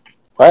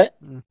 What?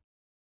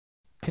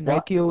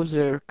 Pinocchio was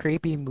a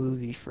creepy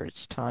movie for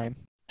its time.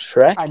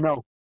 Shrek? I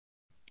know.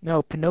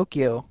 No,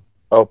 Pinocchio.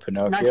 Oh,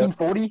 Pinocchio.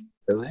 1940.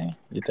 Really?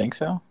 You think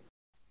so?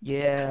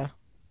 Yeah.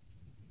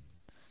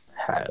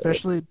 How-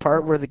 Especially the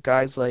part where the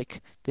guy's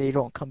like, they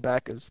don't come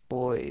back as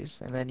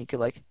boys, and then he could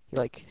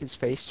his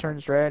face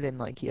turns red,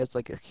 and he has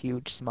a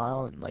huge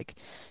smile, and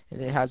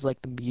it has the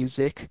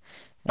music.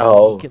 And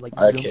Oh, he could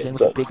okay, zooms in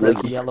so with it's big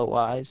really- yellow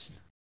eyes.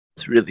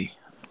 It's really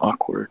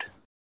awkward.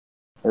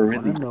 Or I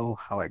really don't know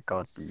how I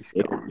got these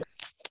Yeah.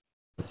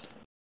 guys.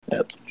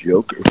 That's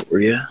Joker for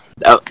you.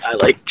 I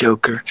like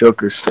Joker.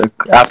 Joker's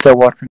stuck. After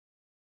watching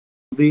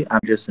the movie, I'm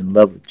just in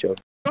love with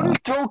Joker. The only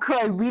Joker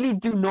I really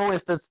do know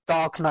is this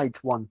Dark Knight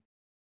one.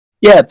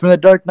 Yeah, from the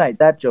Dark Knight,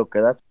 that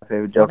Joker. That's my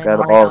favorite Joker out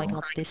of all of I them.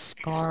 got this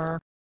scar.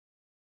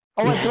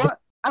 Oh,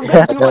 I'm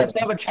gonna do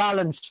myself a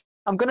challenge.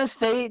 I'm gonna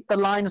say the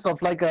lines of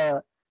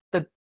the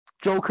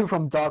Joker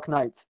from Dark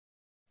Knight.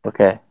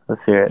 Okay,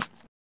 let's hear it.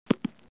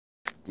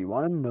 Do you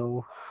want to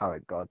know how I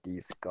got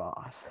these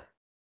scars?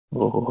 My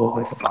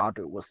Oh,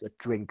 father was a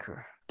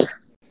drinker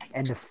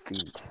and a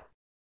fiend,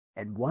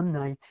 and one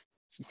night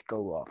he's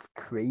go off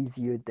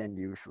crazier than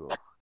usual.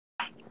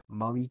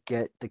 Mommy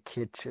get the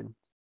kitchen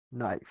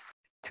knife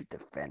to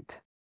defend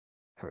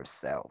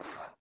herself.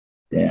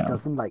 He damn.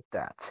 doesn't like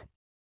that.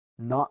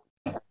 Not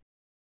a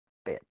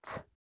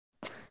bit.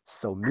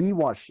 So me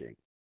watching,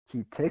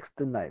 he takes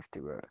the knife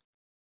to her,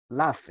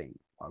 laughing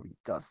while he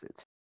does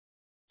it.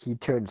 He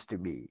turns to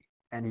me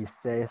and he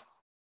says,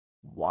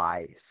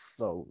 "Why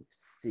so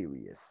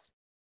serious?"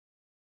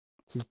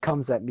 He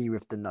comes at me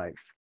with the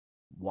knife.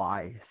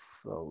 "Why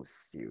so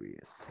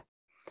serious?"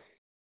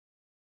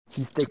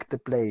 He sticks the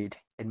blade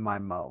in my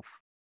mouth.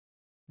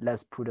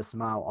 Let's put a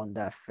smile on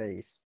that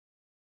face.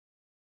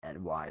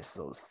 And why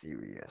so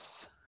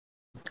serious?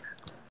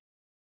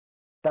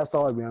 That's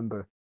all I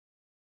remember.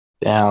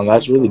 Damn,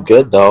 that's really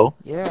good though.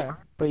 Yeah,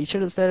 but you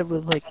should have said it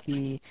with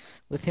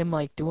with him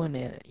doing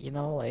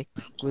it,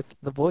 with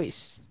the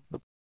voice.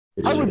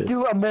 I would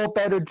do a more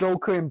better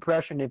Joker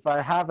impression if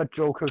I have a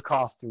Joker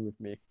costume with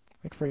me.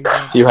 Like for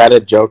example, If you had a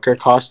Joker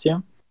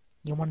costume,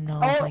 you wanna know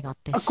Oh, how I got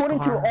this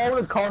According scar? to all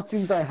the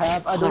costumes I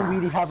have, I don't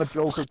really have a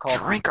Joker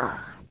costume.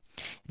 Drinker.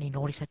 And you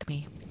know what he said to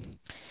me?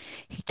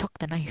 He took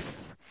the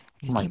knife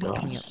and he Oh my came up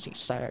to God. me and he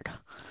said,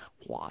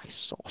 "Why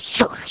so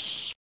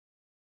serious?"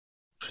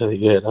 really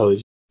good.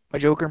 Holy, My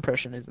Joker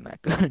impression isn't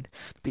that good,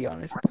 to be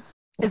honest.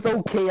 It's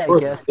okay, I shit.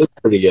 guess. It's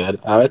pretty good.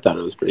 I thought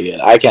it was pretty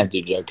good. I can't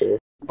do Joker.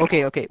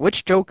 Okay.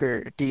 Which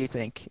Joker do you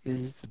think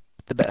is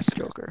the best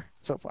Joker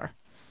so far?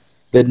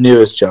 The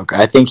newest Joker.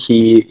 I think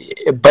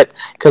but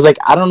because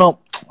I don't know.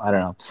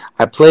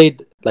 I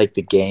played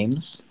the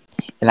games,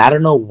 and I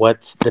don't know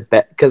what's the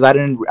best because I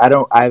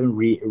haven't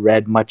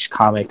read much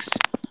comics.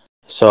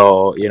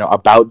 So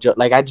about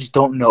I just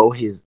don't know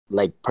his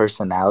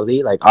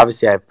personality.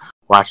 Obviously I've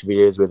watched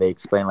videos where they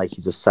explain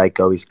he's a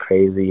psycho, he's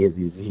crazy,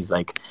 he's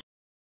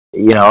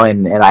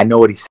and I know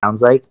what he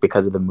sounds like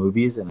because of the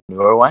movies and the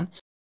newer one.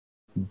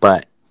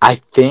 But I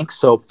think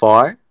so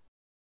far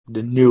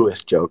the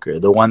newest Joker,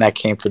 the one that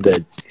came for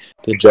the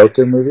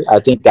Joker movie, I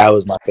think that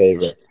was my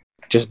favorite,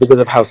 just because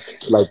of how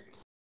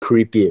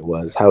creepy it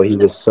was, how he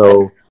was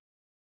so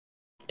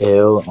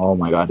ill. Oh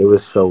my god, it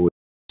was so weird,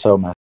 so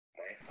much.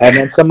 And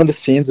then some of the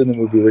scenes in the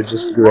movie were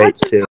just great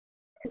too.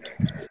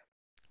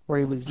 where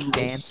he was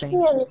dancing.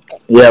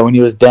 Yeah, when he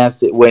was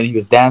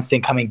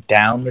dancing coming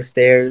down the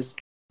stairs,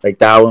 like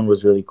that one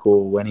was really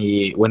cool. When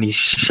he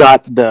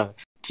shot the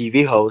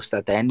TV host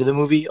at the end of the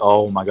movie,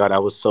 oh my god, I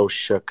was so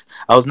shook.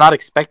 I was not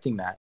expecting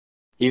that,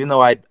 even though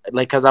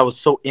cause I was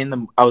so in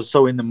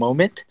the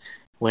moment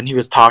when he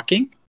was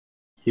talking.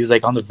 He was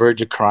like on the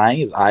verge of crying.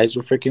 His eyes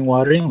were freaking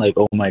watering. Like,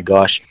 oh my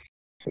gosh,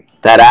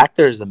 that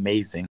actor is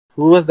amazing.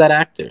 Who was that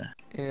actor?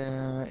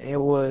 It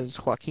was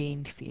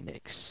Joaquin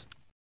Phoenix.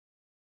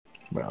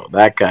 Bro,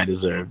 that guy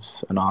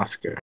deserves an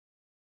Oscar.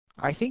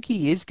 I think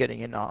he is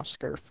getting an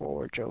Oscar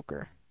for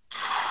Joker.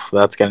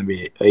 That's gonna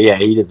be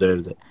he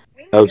deserves it.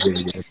 That was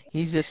really good.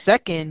 He's the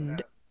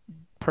second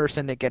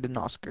person to get an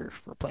Oscar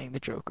for playing the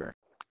Joker.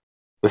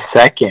 The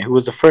second, who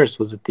was the first?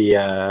 Was it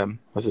the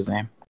what's his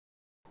name?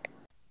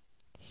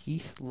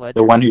 Heath Ledger.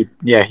 The one who,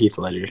 Heath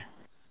Ledger.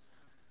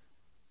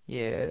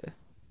 Yeah.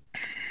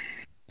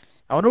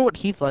 I wonder what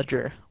Heath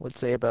Ledger would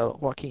say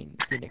about Joaquin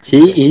Phoenix.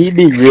 He'd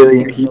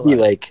be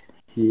like,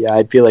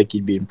 I feel like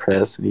he'd be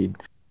impressed and he'd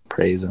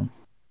praise him.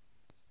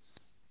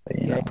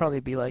 But, Yeah, I'd probably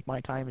be like, my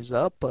time is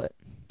up, but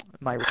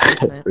my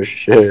replacement. For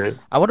sure.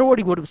 I wonder what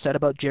he would have said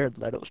about Jared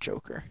Leto's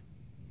Joker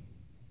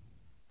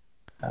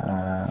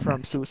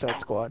from Suicide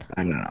Squad.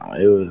 I don't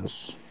know.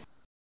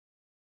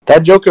 That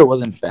Joker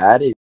wasn't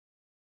bad. It's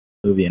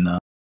movie enough.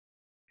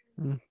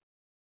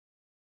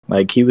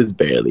 Like, he was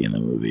barely in the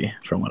movie,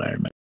 from what I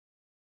remember.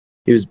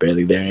 He was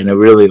barely there, and it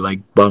really like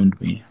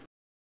bummed me.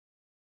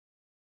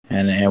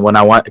 And when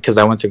I went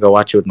to go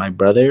watch it with my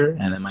brother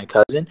and then my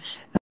cousin,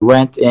 we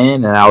went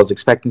in and I was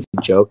expecting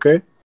some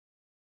Joker,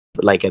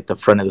 like at the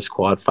front of the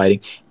squad fighting.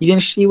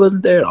 He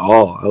wasn't there at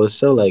all. I was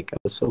so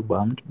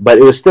bummed, but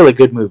it was still a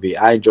good movie.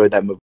 I enjoyed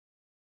that movie.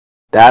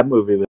 That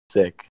movie was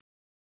sick.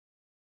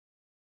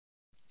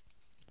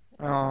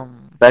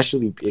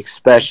 Especially,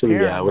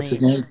 what's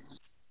his name?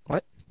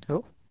 What?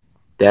 Who?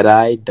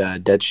 Deadeye,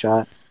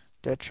 Deadshot.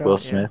 Deadshot. Will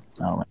Smith.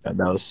 Yeah. Oh my god,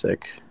 that was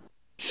sick.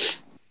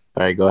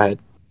 Alright, go ahead.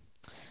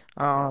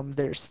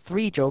 There's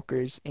 3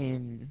 Jokers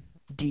in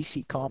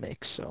DC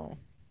Comics, so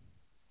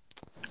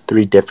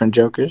 3 different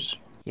Jokers?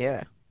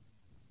 yeah.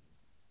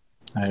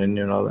 I didn't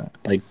even know that.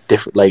 Like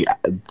different, like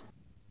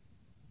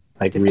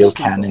Different real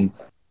people. canon.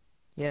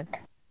 Yeah.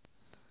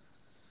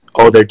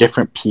 Oh, they're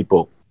different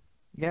people.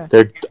 Yeah.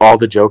 They're all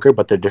the Joker,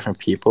 but they're different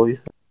people. You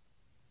said?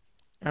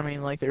 I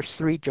mean, like, there's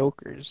 3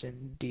 Jokers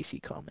in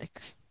DC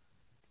Comics.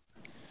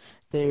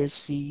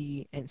 There's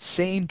the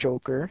insane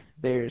Joker,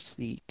 there's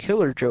the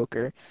killer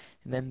Joker,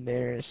 and then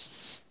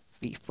there's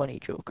the funny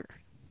Joker.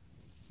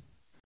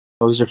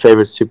 What was your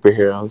favorite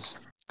superheroes?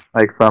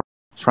 Like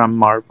from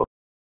Marvel?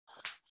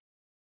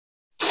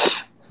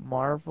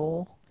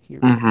 Marvel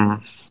heroes.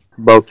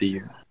 Mm-hmm. Both of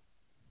you.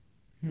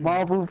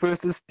 Marvel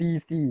versus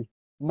DC.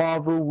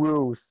 Marvel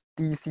rules.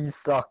 DC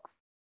sucks.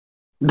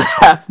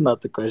 That's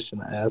not the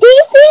question I asked.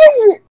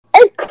 DC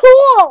is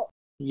cool.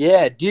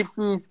 Yeah,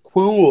 DC is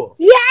cool.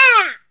 Yeah.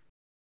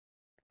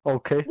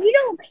 Okay. We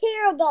don't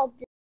care about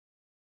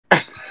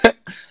this.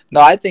 No,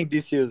 I think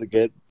DC was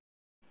good.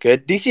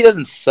 DC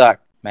doesn't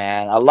suck,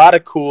 man. A lot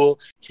of cool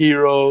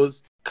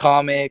heroes,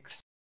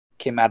 comics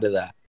came out of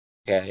that.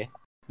 Okay,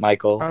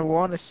 Michael. I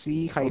want to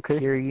see Okay.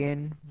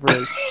 Hyperion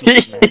versus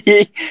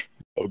Superman.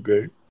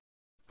 Okay.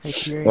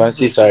 Hyperion You wanna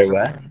see- versus sorry,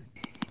 what? Superman.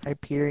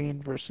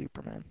 Hyperion versus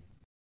Superman.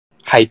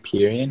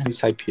 Hyperion?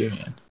 Who's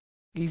Hyperion?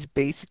 He's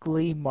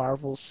basically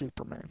Marvel's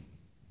Superman.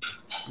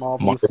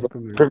 Marvel Marvel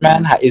Superman.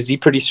 Superman? Is he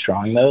pretty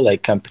strong though?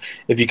 Like,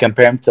 if you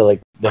compare him to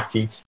like the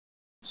feats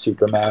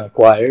Superman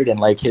acquired and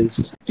like his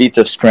feats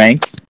of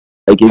strength,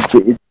 like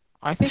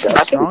I think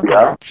he's stronger,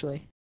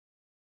 actually.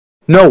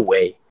 no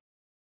way.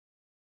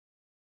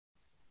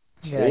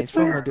 Yeah, he's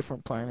from a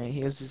different planet.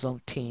 He has his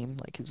own team,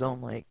 like his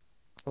own like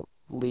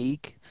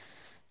league.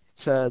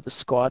 It's the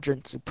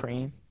Squadron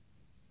Supreme.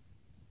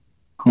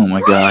 Oh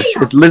my gosh,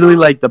 it's literally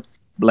like the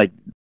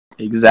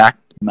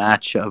exact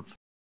match of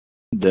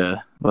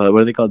the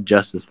what are they called?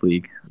 Justice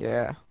League.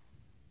 Yeah.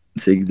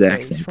 It's the Yeah, exact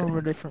he's same from thing.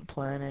 a different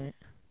planet.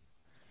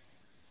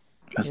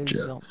 That's He has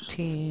his own jokes.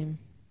 team.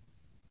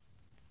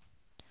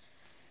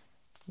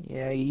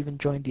 Yeah, he even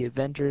joined the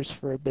Avengers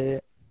for a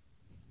bit.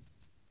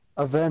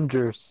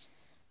 Avengers.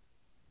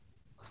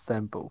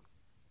 Assemble.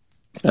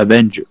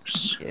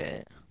 Avengers.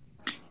 Yeah.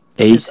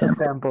 Assemble.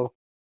 Disassemble.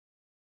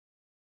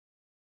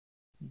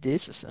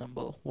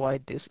 Disassemble. Why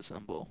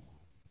disassemble?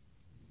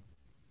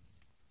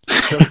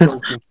 Just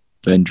joking.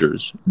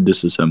 Avengers.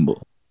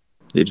 Disassemble.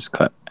 They just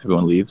cut.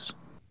 Everyone leaves.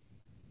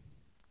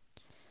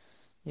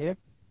 I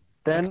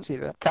Then can see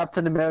that.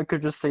 Captain America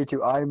just say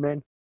to Iron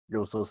Man,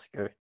 "You're so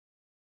scary."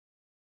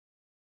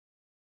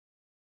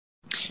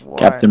 Why?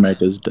 Captain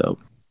America's dope.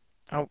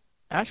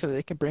 Actually,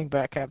 they can bring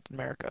back Captain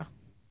America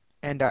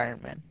and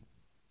Iron Man.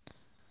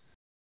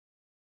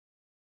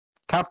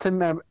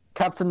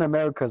 Captain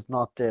America's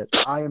not dead.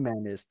 Iron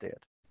Man is dead.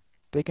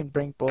 They can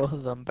bring both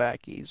of them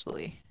back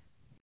easily.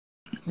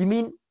 You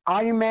mean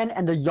Iron Man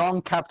and the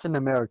young Captain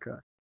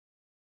America?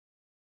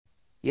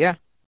 Yeah,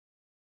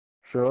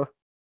 Sure.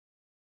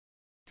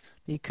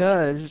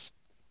 because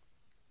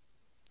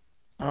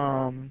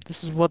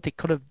This is what they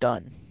could have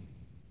done.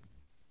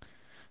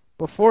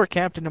 Before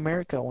Captain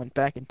America went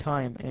back in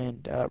time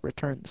and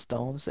returned the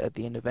stones at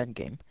the end of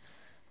Endgame,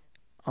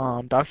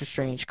 Doctor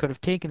Strange could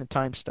have taken the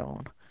Time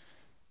Stone,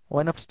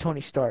 went up to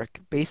Tony Stark,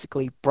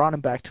 basically brought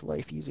him back to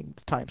life using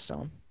the Time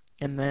Stone,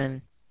 and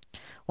then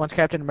once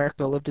Captain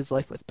America lived his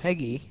life with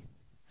Peggy,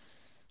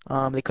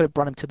 they could have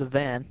brought him to the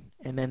van,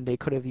 and then they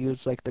could have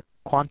used like the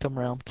quantum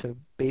realm to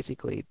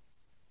basically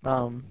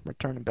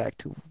return him back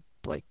to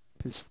like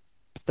his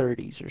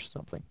 30s or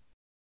something.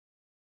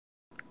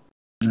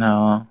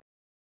 No.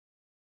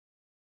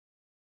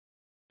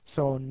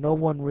 So no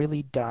one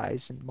really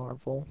dies in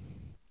Marvel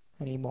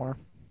anymore.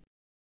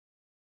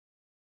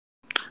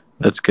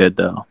 That's good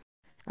though.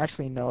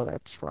 Actually, no,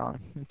 that's wrong.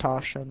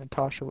 Natasha.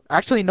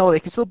 Actually, no, they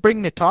can still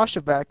bring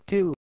Natasha back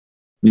too.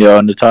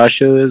 Yo,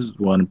 Natasha is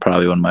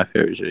probably one of my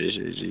favorites.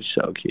 She's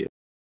so cute.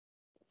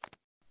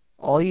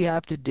 All you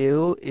have to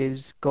do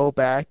is go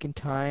back in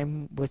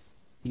time with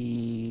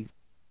the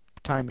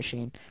time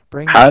machine.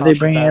 Bring How are they Natasha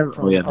bringing back her?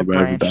 from Oh yeah, a they brought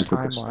her branch back with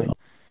her timeline, still.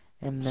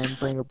 and then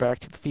bring her back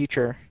to the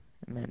future,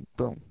 and then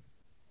boom,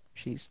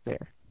 she's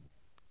there.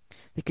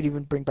 They could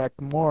even bring back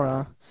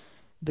Gamora,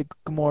 the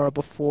Gamora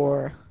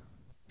before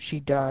she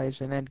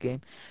dies in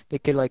Endgame. They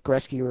could like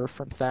rescue her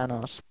from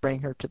Thanos, bring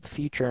her to the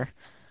future,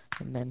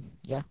 and then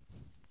yeah.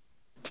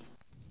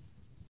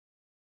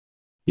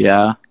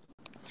 Yeah.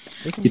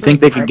 They can You think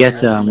bring they could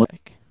get everyone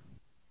back.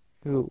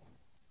 Who?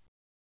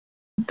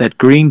 that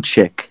green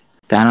chick,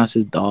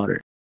 Thanos'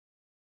 daughter?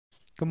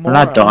 Gamora. Or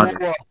not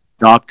daughter,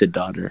 adopted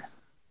daughter.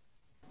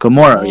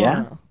 Gamora, yeah.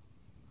 Gamora.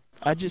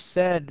 I just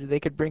said they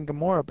could bring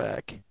Gamora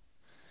back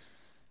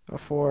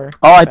before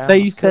Oh, I Thanos thought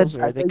you kills said.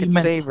 her. I They thought you could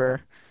meant. save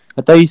her.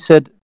 I thought you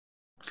said.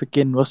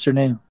 Freaking, what's her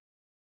name?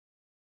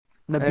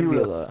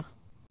 Nebula.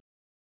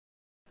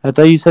 I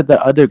thought you said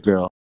the other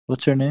girl.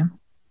 What's her name?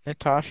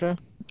 Natasha.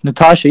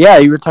 Natasha. Yeah,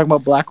 you were talking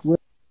about Black Widow.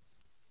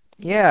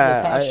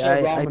 Yeah, Natasha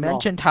I Romanoff.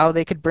 mentioned how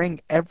they could bring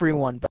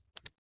everyone back.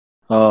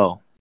 Oh,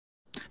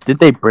 did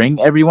they bring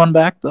everyone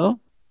back though?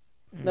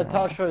 No.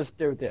 Natasha is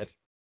still dead.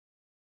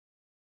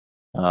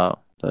 Oh,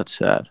 that's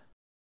sad.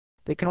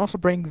 They can also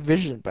bring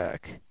Vision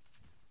back.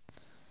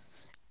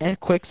 And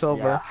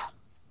Quicksilver. Yeah.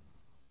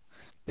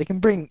 They can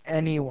bring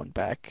anyone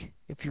back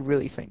if you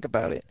really think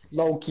about it.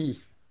 Loki.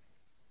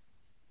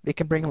 They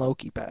can bring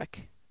Loki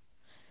back.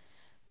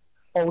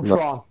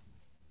 Ultron.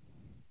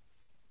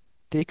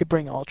 They could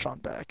bring Ultron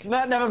back.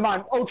 No, never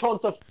mind.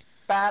 Ultron's a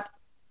bad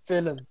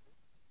villain.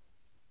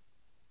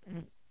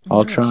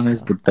 Ultron Yes,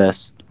 is the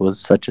best. Was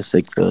such a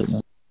sick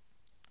villain.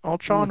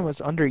 Ultron was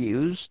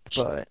underused,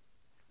 but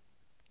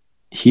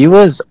He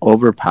was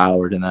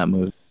overpowered in that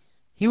movie.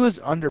 he was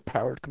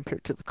underpowered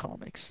compared to the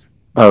comics.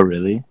 Oh,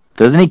 really?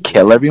 Doesn't he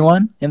kill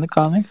everyone in the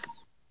comic?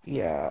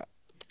 Yeah,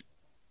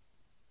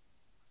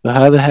 So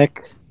how the heck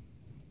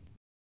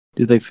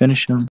do they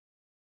finish him?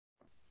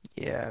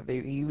 yeah,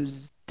 he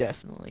was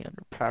definitely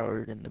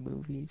underpowered in the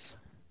movies.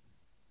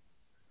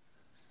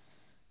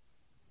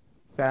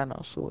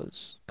 Thanos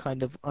was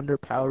kind of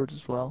underpowered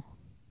as well.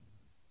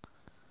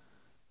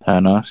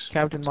 Thanos.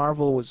 Captain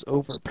Marvel was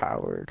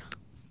overpowered.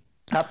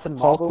 Captain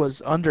Hulk Marvel.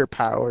 was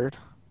underpowered.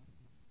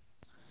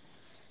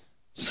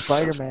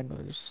 Spider-Man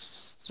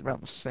was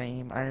around the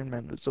same. Iron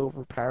Man was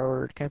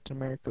overpowered. Captain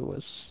America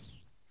was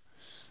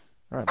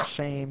around the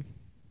same.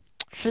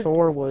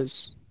 Thor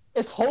was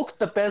Is Hulk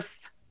the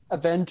best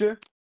Avenger?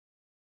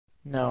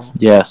 no.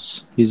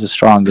 Yes, he's the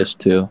strongest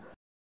too.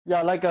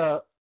 Yeah, like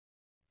a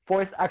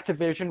voice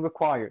activation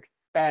required.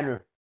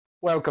 Banner.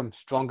 Welcome,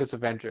 strongest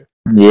Avenger.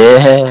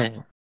 Yeah.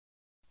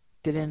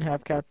 Didn't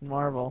have Captain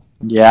Marvel.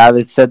 Yeah,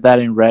 they said that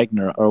in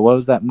Ragnarok. Or what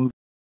was that movie?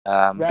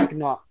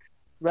 Ragnarok.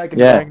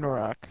 Yeah.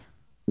 Ragnarok.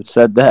 It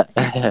said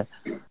that.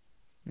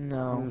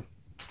 No.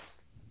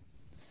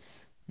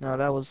 No,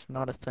 that was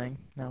not a thing.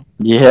 No.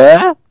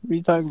 Yeah? What are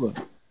you talking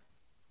about?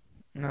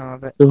 No,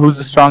 that. So who's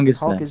the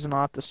strongest Hulk then? is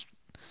not the.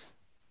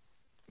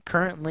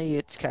 Currently,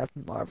 it's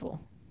Captain Marvel.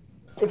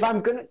 If I'm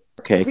gonna,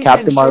 Okay, if we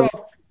Captain can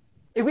Marvel.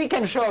 if we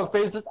can show our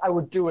faces, I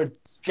would do a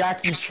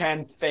Jackie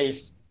Chan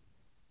face.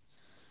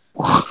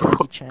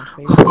 Jackie Chan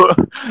face.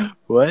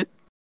 What?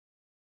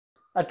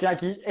 A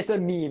Jackie, it's a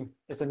meme.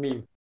 It's a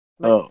meme.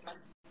 Oh,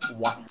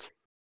 What?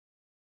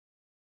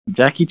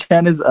 Jackie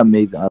Chan is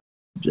amazing. I love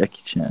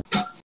Jackie Chan.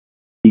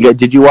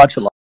 Did you watch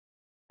a lot?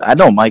 I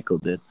know Michael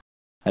did.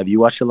 Have you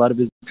watched a lot of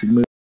his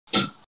movies?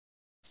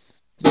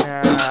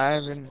 Nah, I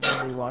haven't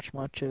really watched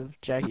much of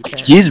Jackie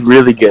Chan. He's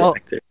really good Well,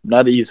 actor.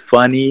 Not that he's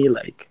funny,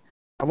 like.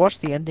 I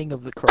watched the ending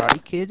of The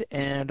Karate Kid,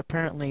 and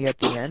apparently at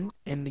the end,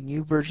 in the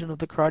new version of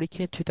The Karate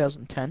Kid,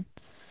 2010.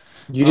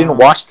 You didn't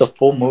watch the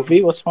full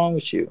movie? What's wrong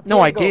with you? No,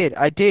 Here I you go. did.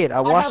 I did.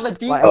 I watched.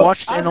 have a I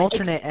watched I an have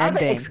alternate I have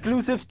an ending.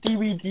 exclusive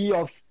DVD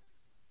of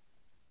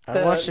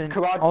I watched an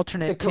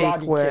alternate the Karate take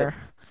Kid. where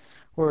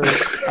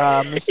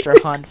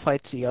Mr. Han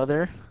fights the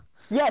other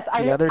Yes,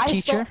 the other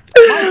teacher.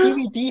 My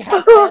DVD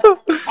has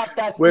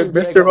that Where scene.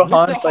 There Mr. you go.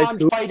 Mahan Mr. fights Han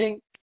who?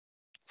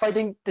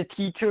 fighting the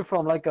teacher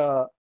from like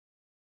a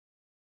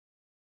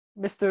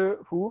Mr.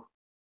 Who?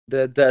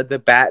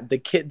 The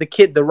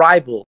kid, the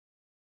rival.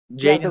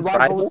 Yeah, the Jaden's rival,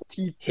 rivals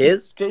teach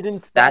his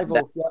Jaden's that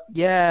rival. Yeah,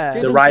 Yeah,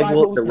 Jaden's the rival,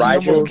 rivals the he teacher.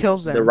 almost rival,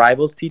 kills the him.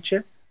 rivals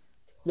teacher.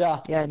 Yeah.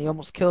 Yeah, and he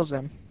almost kills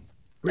him. And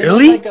then,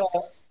 Really? like,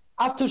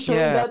 after showing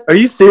Yeah. that, Are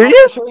you after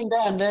serious? showing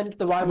that, and then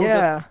the rival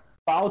Yeah. just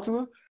bow to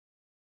him.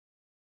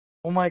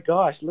 Oh my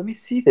gosh! Let me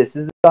see this.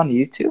 Is this on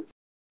YouTube?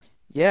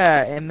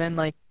 Yeah, and then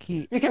like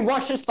he You can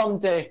watch it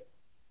someday.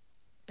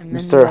 and then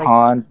Mr. like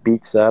Han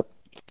beats up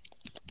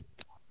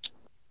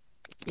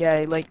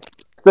yeah, like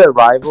the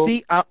rival.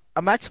 see,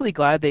 I'm actually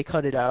glad they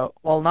cut it out.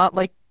 Well, not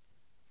like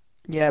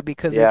yeah,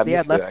 because Yeah, if they me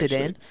had too, left it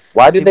actually. in,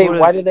 Why did they they? Why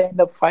would've- did they end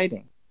up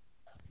fighting?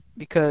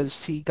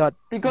 because he got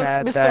Because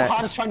mad Mr. that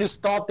Han is trying to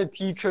stop the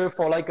teacher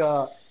for like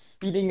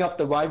beating up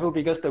the rival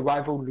because the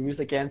rival lose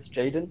against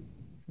Jaden.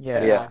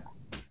 yeah. Yeah.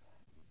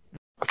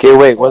 Okay,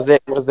 wait. Was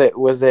it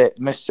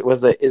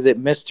Mr. Is it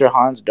Mr.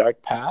 Han's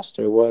dark past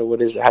or what?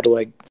 What is it? How do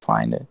I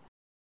find it?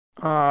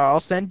 I'll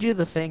send you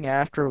the thing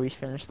after we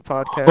finish the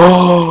podcast.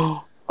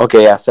 Oh.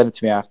 Okay, yeah. Send it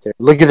to me after.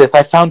 Look at this.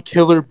 I found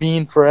Killer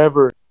Bean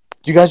Forever.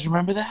 Do you guys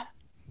remember that?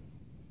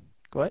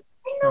 What?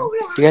 I know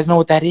that. Do you guys know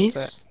what that is?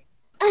 What's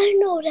I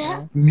know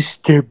that.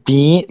 Mr.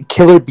 Bean,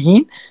 Killer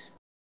Bean.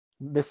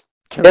 Miss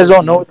You guys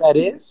don't know what that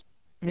is?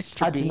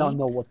 Mr. I B. do not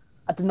know what.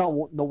 I do not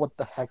know what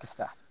the heck is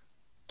that.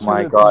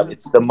 My Killer God, Bean.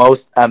 it's the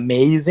most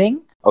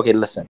amazing. Okay,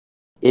 listen.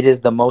 It is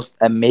the most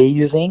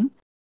amazing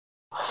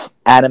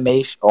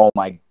animation. Oh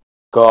my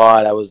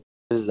God,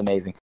 this is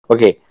amazing.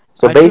 Okay,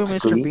 so I drew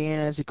basically, Mr. Bean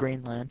as a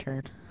Green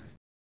Lantern.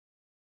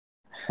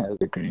 as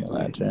the Green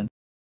Lantern,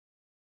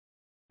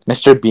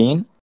 Mr.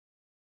 Bean.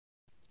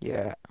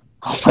 Yeah.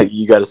 Oh my,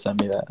 you gotta send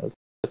me that. That's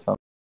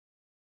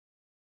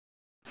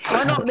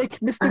Why not make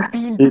Mr.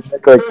 Bean He'd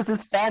make, like,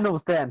 versus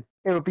Thanos then?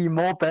 It would be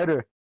more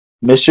better.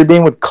 Mr.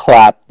 Bean would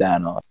clap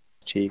Thanos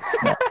cheeks.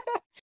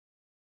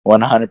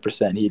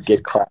 100%, he'd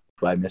get clapped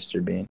by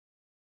Mr. Bean.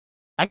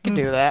 I can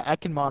do that. I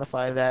can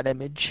modify that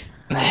image.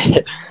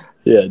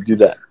 Yeah, do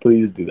that.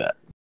 Please do that.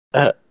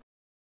 I'm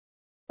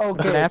gonna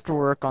Okay. have to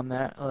work on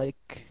that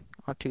like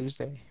on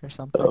Tuesday or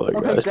something. Oh my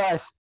Okay, gosh.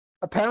 guys.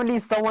 Apparently,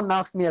 someone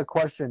asked me a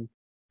question.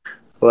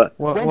 What?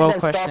 What When what did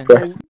I question? stop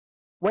playing?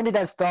 When did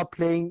I stop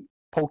playing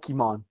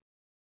Pokemon?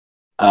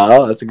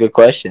 Oh, that's a good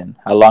question.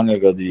 How long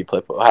ago did you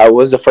play? How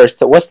was the first?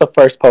 What's the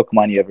first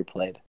Pokemon you ever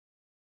played?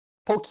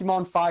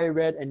 Pokemon Fire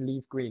Red and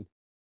Leaf Green.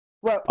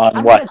 Well, On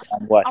I'm what?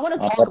 Gonna, On what? I want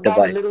to On talk what about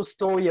device? a little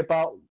story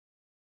about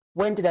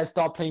when did I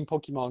stop playing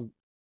Pokemon.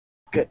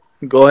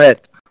 Go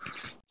ahead.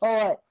 All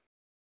right,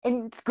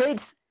 in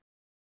grades,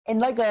 in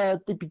like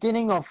the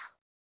beginning of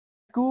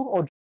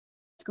school.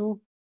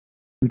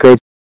 Great.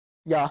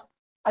 Yeah,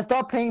 I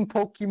started playing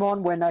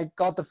Pokemon when I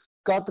got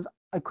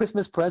a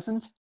Christmas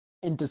present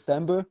in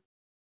December.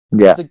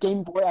 Yeah, It's a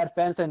Game Boy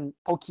Advance and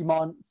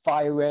Pokemon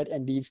Fire Red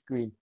and Leaf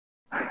Green.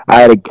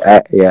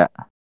 yeah.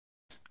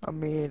 I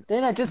mean,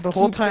 Then I just the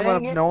whole keep time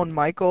playing I've it. known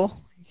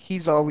Michael,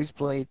 he's always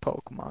played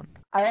Pokemon.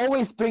 I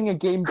always bring a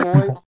Game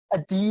Boy, a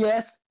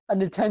DS, a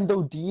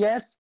Nintendo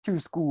DS to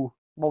school.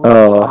 Most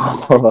of the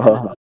time.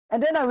 Oh,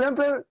 And then I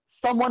remember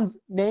someone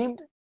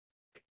named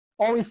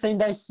always saying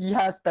that he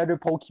has better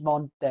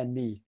Pokemon than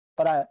me,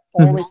 but I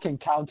always can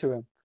counter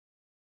him.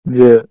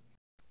 yeah.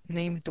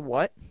 Named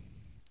what?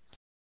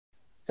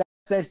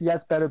 Said he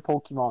has better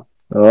Pokemon.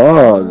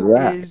 Oh, Who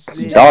that. is He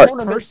the just Dark.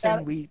 wanna make person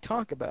that- we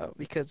talk about?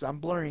 Because I'm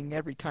blurring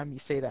every time you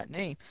say that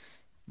name.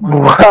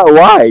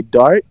 Why,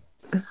 Dart?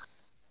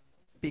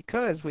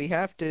 Because we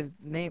have to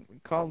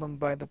call them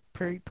by the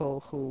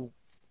people who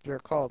they're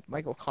called.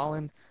 Michael, call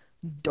him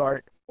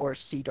Dart or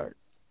Sea Dart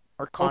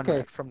or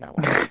Conrad from now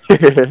on. Oh, do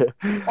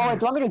you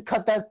want me to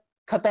cut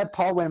that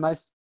part when I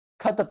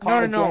cut the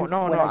part? No.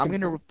 again when I I'm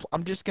can gonna.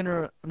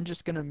 I'm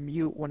just gonna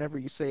mute whenever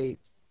you say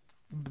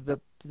the.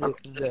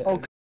 Okay.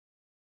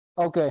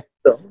 Okay.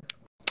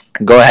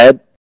 Go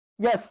ahead.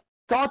 Yes,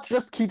 Dot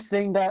just keeps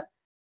saying that.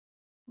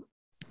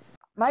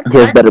 My He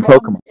has better Pokemon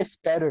Pokemon. is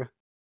better.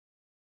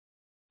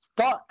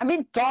 Dot.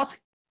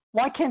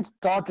 Why can't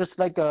Dot just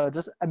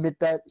just admit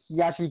that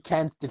he actually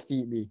can't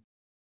defeat me?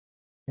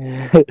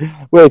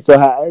 Wait,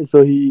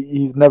 so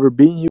he's never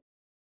beaten you?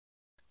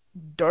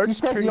 Dart's He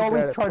said pretty he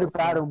always bad at try to Pokemon.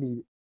 battle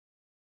me,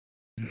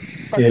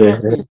 but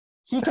trust me,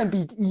 he can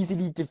be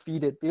easily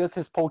defeated because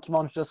his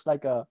Pokemon is just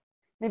like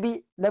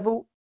maybe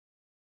level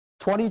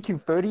 20 to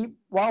 30,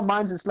 while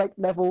mine is like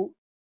level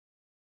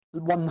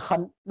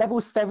 100, level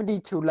 70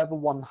 to level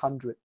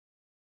 100.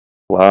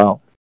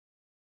 Wow.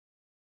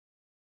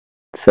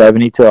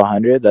 70 to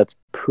 100? That's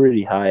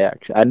pretty high,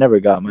 actually. I never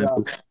got my.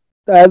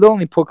 Yeah. The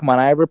only Pokemon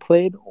I ever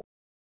played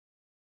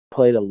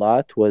a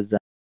lot was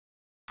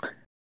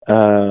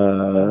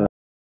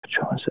which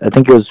one was it? I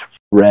think it was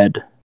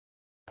Red.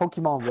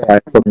 Pokemon Red.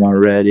 Fire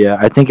Pokemon Red, yeah.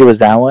 I think it was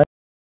that one.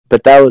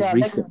 But that was Yeah, like-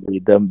 recently.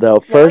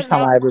 The first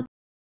time I ever.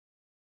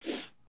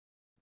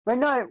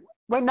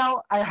 Right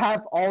now, I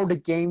have all the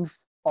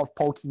games of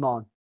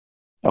Pokemon.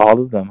 All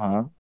of them,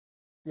 huh?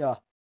 Yeah.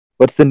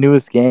 What's the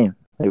newest game?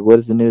 Like, what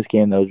is the newest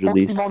game that was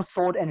released? Pokemon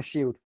Sword and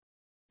Shield.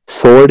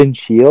 Sword and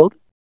Shield?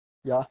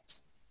 Yeah.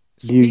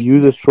 Do you Speaking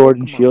use a of sword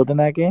and Pokemon, shield in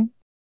that game?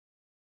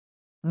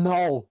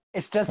 No,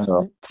 it's just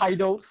Oh.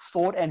 titled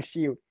Sword and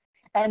Shield.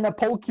 and a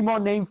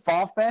Pokemon named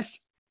Farfetch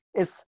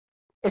is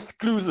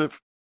exclusive.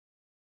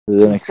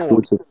 It's an to Sword.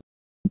 exclusive.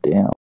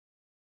 Damn.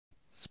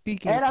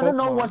 Speaking And of I don't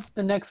know Pokemon. what's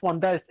the next one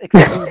that is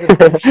exclusive.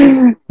 to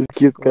Sword. This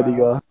keeps cutting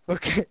Wow. off.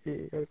 Okay,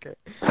 okay.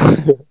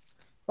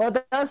 Well,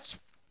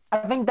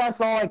 I think that's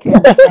all I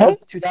can tell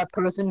to that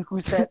person who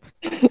said,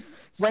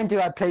 "When do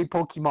I play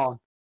Pokemon?"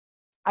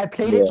 I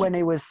played it Yeah.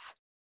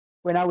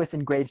 when I was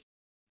in grade.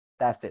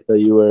 That's it. So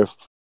you were.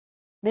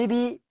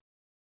 Maybe.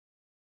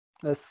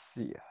 Let's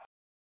see.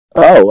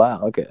 Oh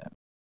wow. Okay.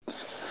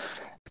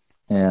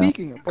 Yeah.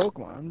 Speaking of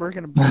Pokemon, we're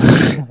gonna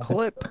play a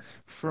clip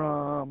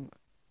from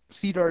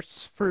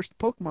Cedar's first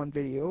Pokemon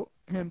video,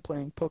 him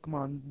playing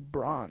Pokemon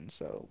Bronze.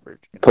 So we're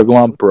gonna play a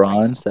Pokemon clip right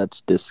Bronze.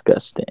 That's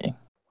disgusting.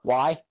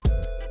 Why?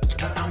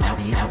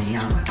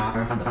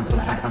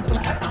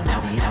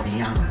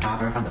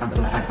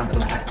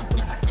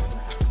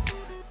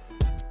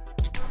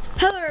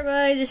 Hello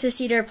everybody, this is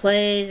Cedar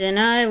Plays, and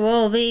I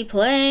will be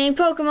playing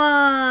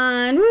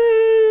Pokemon!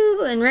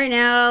 Woo! And right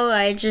now,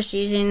 I'm just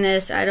using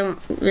this. I don't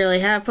really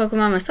have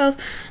Pokemon myself,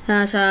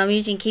 so I'm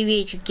using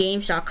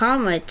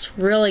KBHGames.com. It's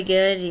really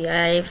good.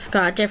 I've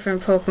got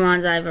different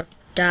Pokemons I've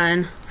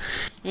done.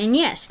 And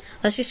yes,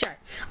 let's get started.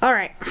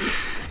 Alright.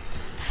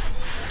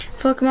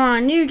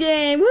 Pokemon, new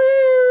game!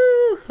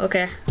 Woo!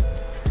 Okay.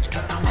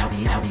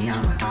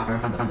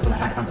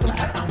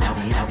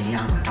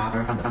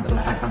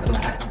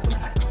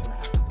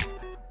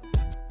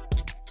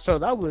 So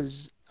that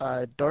was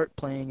Dart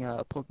playing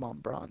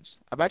Pokemon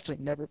Bronze. I've actually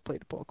never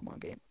played a Pokemon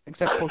game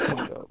except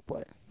Pokemon Go,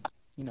 but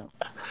you know,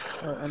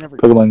 I never.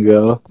 Pokemon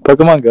Go.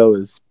 Pokemon Go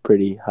is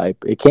pretty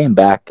hype. It came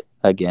back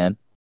again.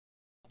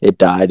 It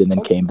died and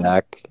then came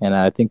back, and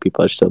I think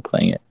people are still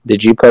playing it.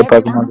 Did you play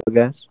Everyone- Pokemon Go,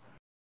 guys?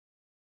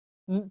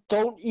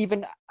 Don't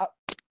even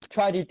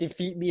try to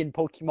defeat me in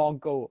Pokemon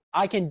Go.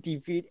 I can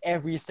defeat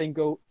every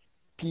single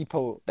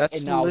people.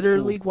 That's in our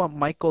literally school. what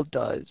Michael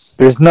does.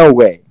 There's no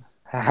way.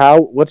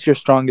 What's your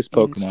strongest In-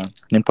 Pokemon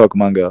in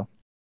Pokemon Go?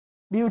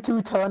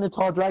 Mewtwo,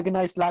 Tyranitar,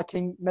 Dragonite,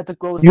 Slaking,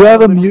 Metagross. You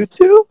have a Gyarados,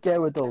 Mewtwo?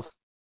 Gyarados.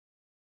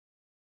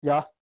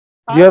 Yeah.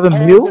 You have a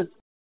all Mew?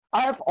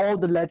 I have all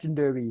the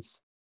legendaries.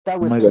 That Oh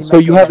was my me god. So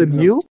you have a making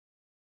Mew? list.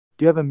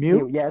 Do you have a Mew,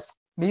 Mew? yes.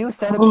 Mew,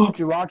 Centipede,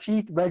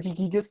 Jirachi,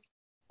 Regigigas.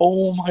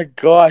 Oh my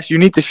gosh. You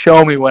need to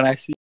show me when I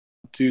see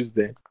you on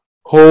Tuesday.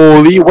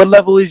 Holy, what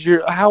level is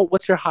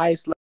what's your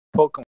highest level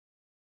Pokemon?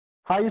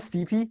 Highest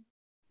CP,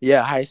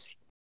 Yeah, highest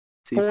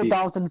CP.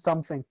 4,000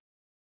 something.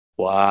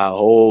 Wow,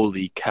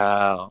 holy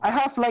cow. I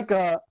have like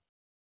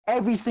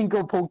every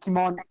single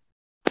Pokemon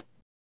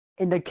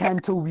in the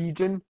Kanto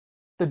region,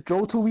 the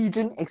Johto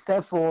region,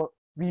 except for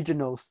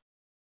regionals.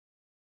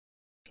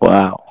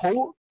 Wow.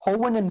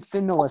 Hoenn and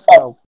Sinnoh as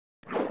well.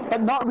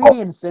 But not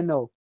really in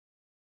Sinnoh.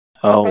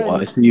 Oh, then-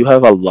 wow. So you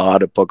have a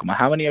lot of Pokemon.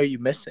 How many are you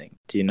missing?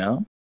 Do you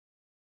know?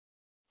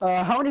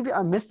 How many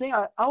I'm missing?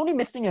 I'm only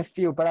missing a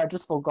few, but I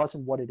just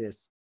forgotten what it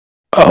is.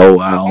 Oh,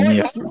 wow. All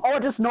Only I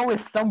just know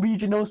is some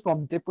regionals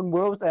from different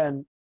worlds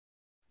and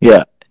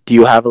Yeah. Do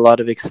you have a lot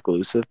of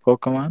exclusive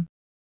Pokemon?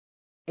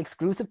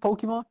 exclusive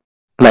Pokemon.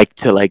 Like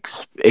to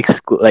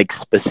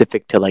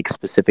specific to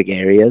specific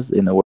areas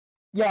in the world?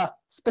 Yeah,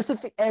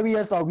 specific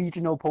areas are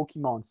regional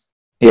Pokemons.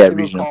 Yeah, They were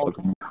regional called-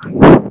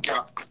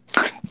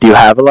 Pokemon. Do you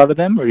have a lot of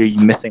them, or are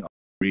you missing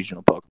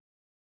regional Pokemon?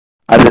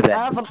 Other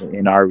I have than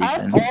in our I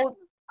have region.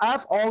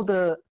 all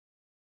the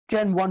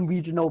Gen 1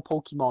 regional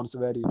Pokemons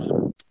already.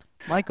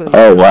 Michael, you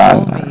Oh, could've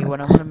wow. told me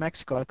when I went to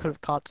Mexico, I could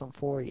have caught some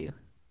for you.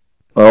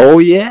 Oh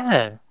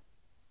yeah.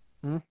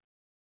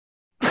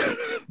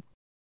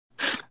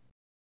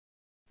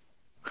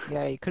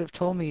 Yeah, you could have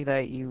told me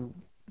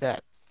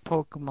that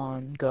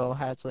Pokemon Go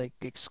has like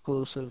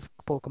exclusive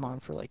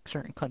Pokemon for like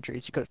certain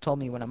countries. You could have told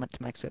me when I went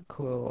to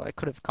Mexico. I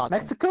could have caught some.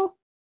 Mexico?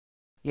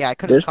 Yeah, I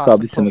could have There's caught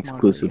probably some Pokemon for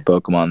exclusive you.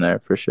 Pokemon there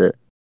for sure.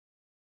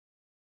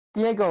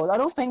 Diego, I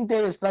don't think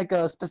there is like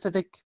a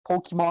specific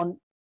Pokemon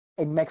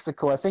in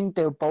Mexico. I think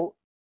they'll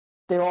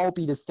all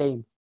be the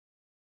same.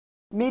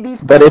 Maybe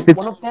But if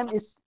it's-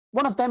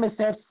 one of them is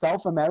said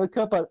South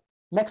America, but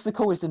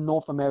Mexico is in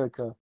North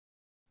America.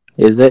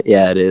 Is it?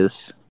 Yeah, it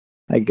is.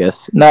 I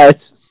guess. No,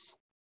 it's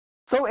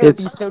So it'll be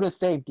It's- still the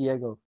same,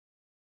 Diego.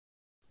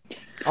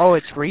 Oh,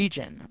 it's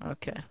region.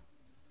 Okay.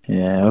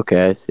 yeah.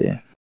 Okay, I see.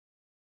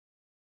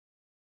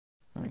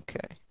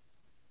 Okay.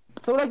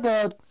 So like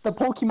the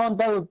Pokemon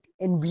that were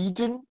in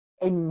region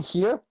in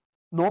here,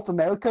 North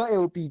America, it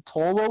would be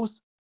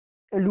Tauros,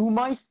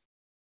 Illumise,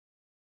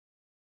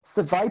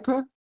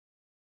 Seviper,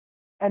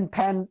 and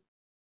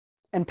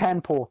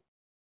Panpour.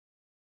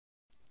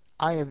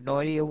 I have no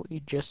idea what you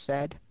just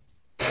said.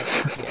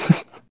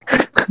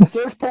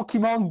 Search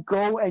Pokemon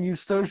Go and you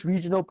search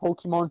regional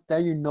Pokemons,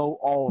 then you know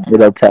all of them.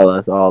 It'll tell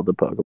us all the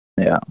Pokemon.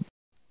 Yeah.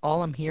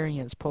 All I'm hearing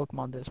is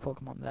Pokemon this,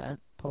 Pokemon that,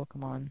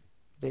 Pokemon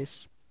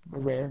this,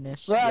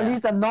 rareness. Well, at yeah.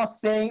 least I'm not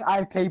saying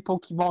I play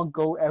Pokemon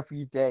Go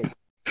every day.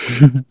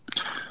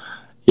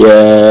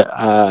 Yeah.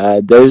 I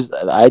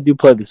do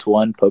play this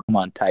one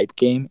Pokemon type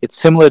game. It's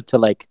similar to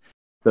like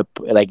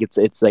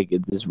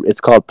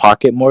it's called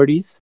Pocket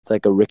Mortys. It's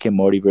like a Rick and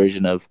Morty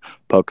version of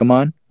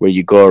Pokemon, where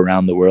you go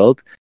around the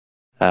world,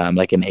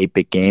 like an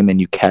 8-bit game, and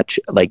you catch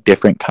like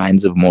different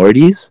kinds of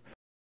Mortys,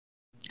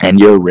 and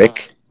you're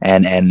Rick,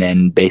 and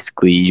then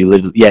basically you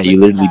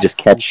literally just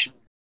catch.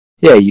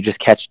 Yeah, you just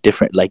catch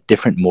different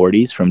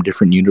Mortys from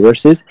different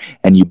universes,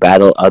 and you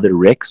battle other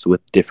Ricks with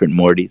different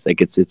Mortys.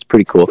 Like it's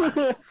pretty cool,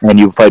 and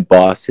you fight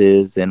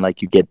bosses, and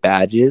like you get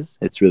badges.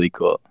 It's really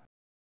cool.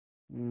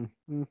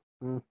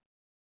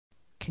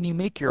 Can you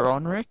make your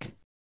own Rick?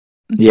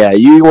 Yeah,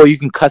 you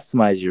can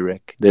customize your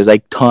Rick. There's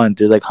like tons.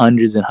 There's like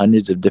hundreds and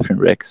hundreds of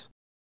different Ricks,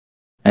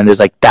 and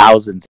there's like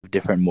thousands of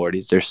different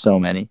Mortys. There's so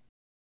many.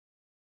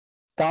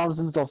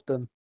 Thousands of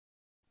them.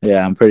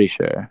 Yeah, I'm pretty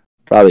sure.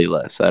 Probably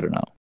less. I don't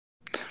know.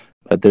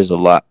 But there's a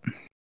lot.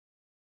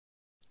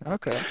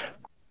 Okay.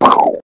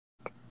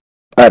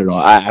 I don't know.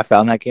 I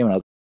found that game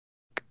and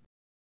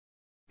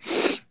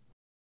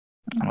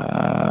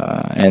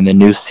and the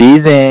new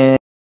season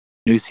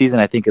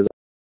I think is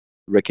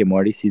Rick and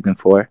Morty season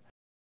 4.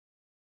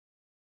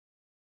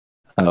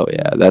 Oh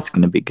yeah, that's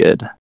gonna be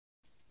good.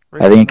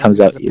 Rick I think and it comes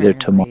Morty is out either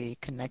tomorrow. apparently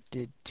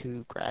connected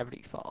to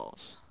Gravity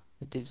Falls.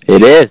 The Disney It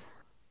show.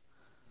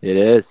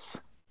 is.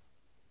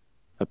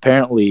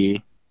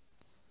 Apparently,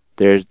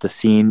 there's the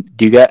scene.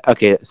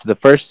 Okay? So the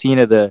first scene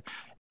of the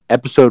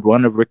episode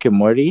 1 of Rick and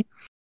Morty,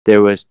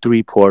 there was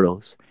 3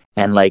 portals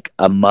and like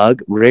a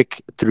mug.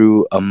 Rick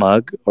threw a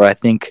mug, or I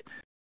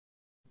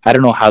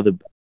don't know how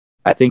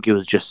I think it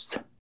was just.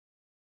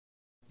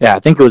 Yeah, I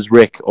think it was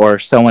Rick or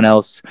someone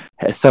else,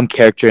 some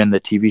character in the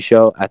TV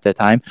show at the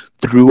time,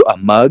 threw a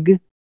mug,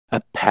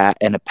 a pad,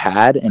 and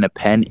a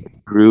pen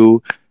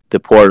through the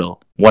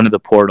portal, one of the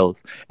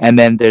portals. And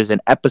then there's an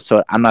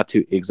episode, I'm not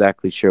too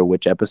exactly sure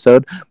which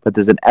episode, but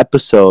there's an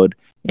episode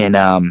in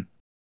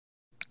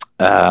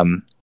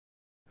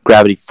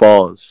Gravity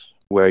Falls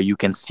where you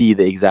can see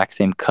the exact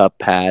same cup,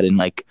 pad, and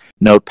like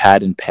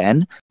notepad and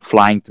pen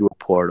flying through a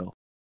portal.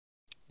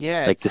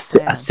 Yeah, Like it's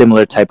a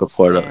similar type of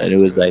portal. Stan And it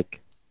was threw it. like,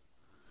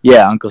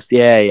 yeah,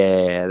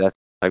 yeah. That's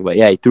like, but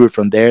yeah, he threw it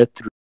from there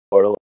through the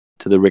portal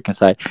to the Rick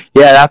inside.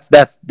 Yeah,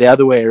 that's the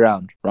other way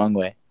around, wrong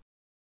way.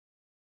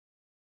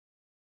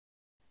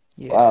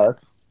 Yeah. Wow.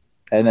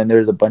 And then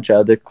there's a bunch of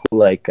other cool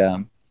like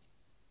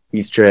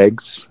Easter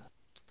eggs.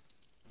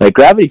 Like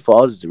Gravity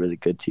Falls is a really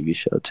good TV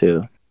show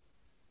too,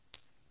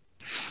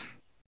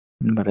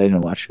 but I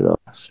didn't watch it all,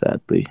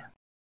 sadly.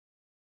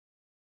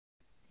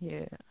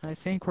 Yeah, I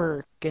think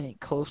we're getting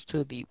close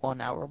to the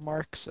 1 hour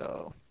mark,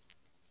 so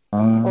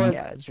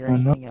yeah, is there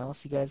anything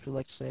else you guys would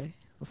like to say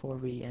before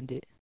we end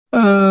it?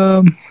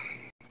 I'm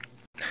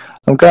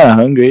kind of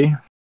hungry.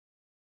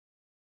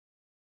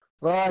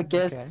 Well, I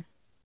guess. Okay.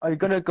 Are you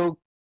gonna go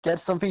get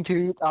something to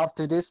eat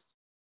after this?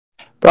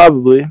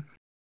 Probably.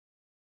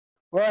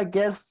 Well, I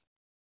guess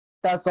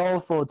that's all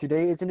for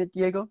today, isn't it,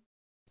 Diego?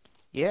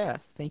 Yeah,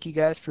 thank you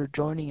guys for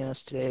joining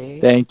us today.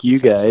 Thank you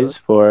This guys episode.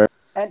 for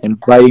And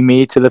inviting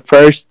me to the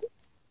first.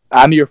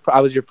 I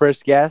was your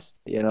first guest.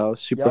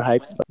 Super Yep.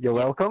 hyped. you're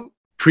welcome.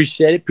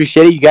 Appreciate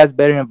it. You guys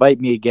better invite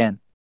me again.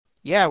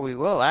 Yeah, we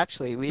will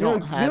actually. We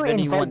don't have we'll invite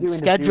anyone you in the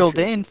scheduled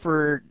future. in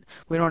for.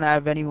 We don't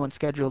have anyone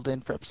scheduled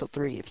in for episode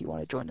 3. If you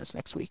want to join us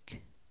next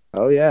week.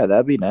 Oh yeah,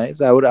 that'd be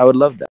nice. I would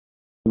love that.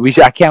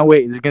 I can't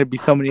wait. There's gonna be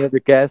so many other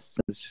guests.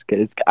 It's just good.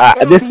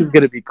 This is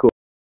gonna be cool.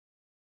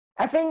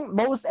 I think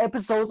most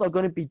episodes are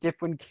gonna be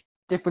different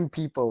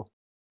people.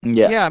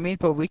 Yeah. I mean,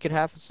 but we could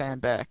have Sam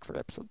back for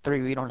episode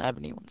 3. We don't have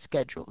anyone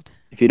scheduled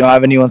If you don't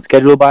have anyone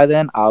scheduled by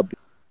then, I'll be.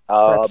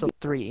 for episode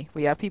 3.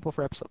 We have people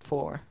for episode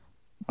 4.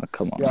 Oh,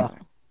 come on. Yeah.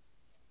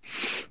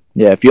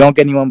 Yeah. If you don't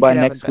get anyone by could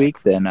have next him back.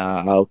 week, then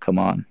I'll come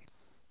on.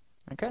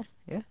 Okay.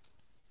 Yeah.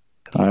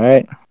 All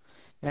right.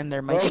 And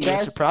there might Well, be a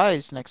guys-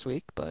 surprise next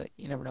week, but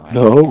you never know. I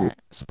No.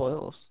 can't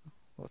spoil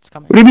what's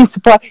coming. What do you mean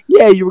surprise?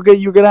 Yeah, you were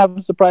gonna have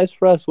a surprise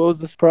for us. What was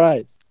the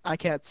surprise? I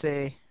can't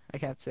say.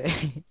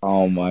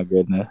 Oh my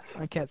goodness.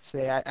 I can't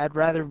say. I'd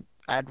rather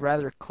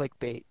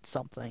clickbait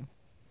something.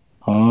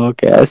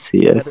 Okay, I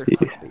see. I'd rather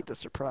clickbait the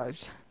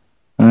surprise.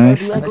 I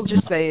see. Yeah, Let's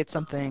just say it's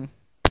something.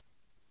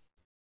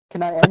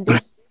 Can I end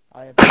this?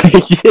 I have.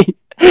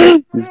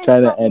 He's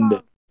trying to end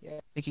it. Yeah.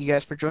 Thank you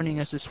guys for joining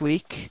us this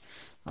week.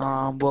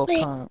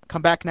 We'll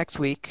come back next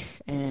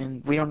week,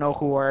 and we don't know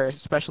who our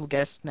special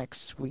guest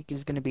next week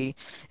is going to be.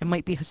 It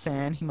might be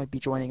Hassan. He might be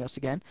joining us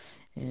again,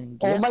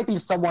 and Or yeah, it might be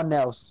someone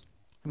else.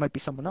 it might be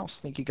someone else.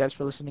 Thank you guys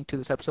for listening to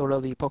this episode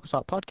of the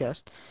Pokestop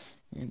Podcast,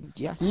 and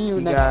yeah, See you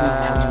next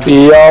guys week.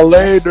 See y'all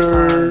next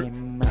later.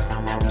 time.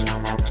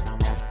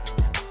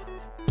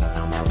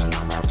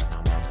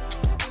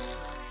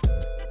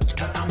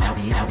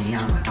 I'll be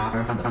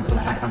on, from the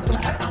black, from the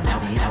black,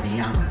 I'll be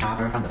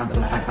on, from the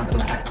black.